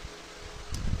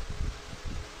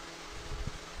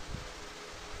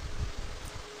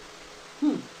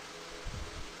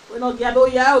 We no get o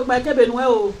ya o gba kebe nu e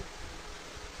o.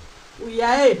 O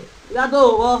ya e, ya do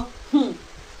o.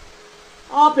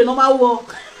 Oh, pe no ma wo.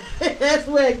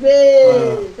 Eso e gbe.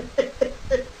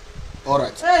 All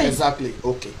right. Hey. Exactly.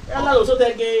 Okay. Ela lo so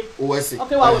te ge. OS.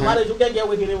 Okay, wa we marriage you get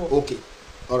we kere wo. Okay.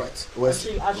 All right. OS.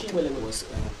 Ashi wele.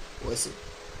 OS.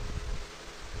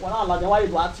 Wala la de wa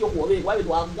do ati okwo we, wa do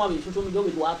agwa we social media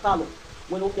we do atalo.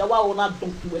 When o ya wa o na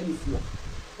don't do anything.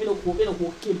 We no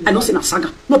go keep. I know say na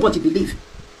saga. Nobody believe.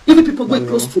 Even people going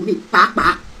close to me,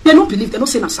 they don't believe. They don't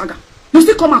say na saga. You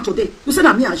still come out today. You say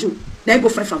na me and you. Now go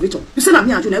friend from Victor. You say na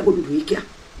me and you. Now go do Ikea.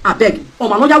 I beg. O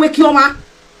ma no ya weki o ma.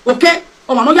 Okay.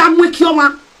 O ma no ya weki o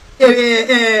ma.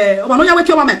 O ma no ya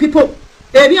weki o ma my people.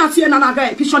 Me anti na na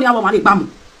guy. Picture ni awo ma le gba mu.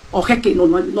 O keke no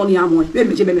ni amo. Me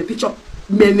me picture.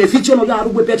 Me video no ya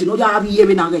arugbe bed no ya abi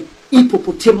yewe na guy.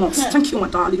 Hippopotamus. Thank you, my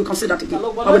darling. You can say that again. I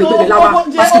will be the lava.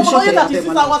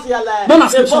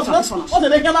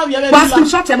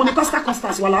 Screenshot money costa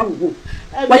costas wala wo.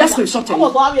 Why screenshot?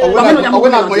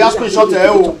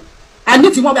 I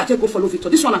need to want to take go follow Victor.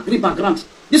 This one a green background.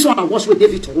 This one I wash with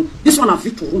David room. This one a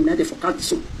Victor room. Now they forgot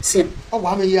this one. Same. Oh,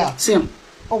 wa me ya. Same.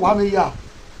 Oh, wa me ya.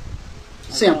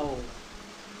 Same.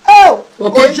 Oh,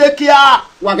 okay. Ojekia.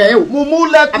 Waga eu. Mumu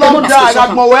let long die.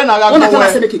 Agmo we na agmo we. Ona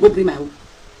say make you go bring my home.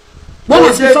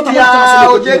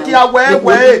 Ojekia we.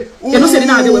 You know say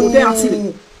na dey we dey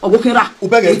answer. Obokera.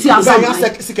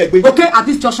 Okay, at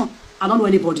this junction, I don't know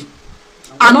anybody.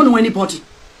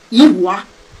 You are.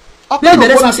 Wait,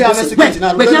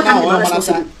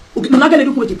 not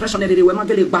getting with depression every day. We're not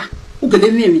getting back. Who can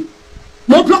me?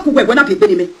 More block who when I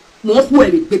pay me. More who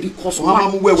baby cause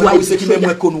one.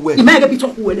 You may be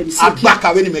talking when it's back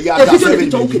away in the yard.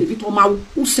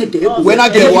 Who said when I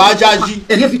get Wajaji,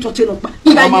 and if you talk to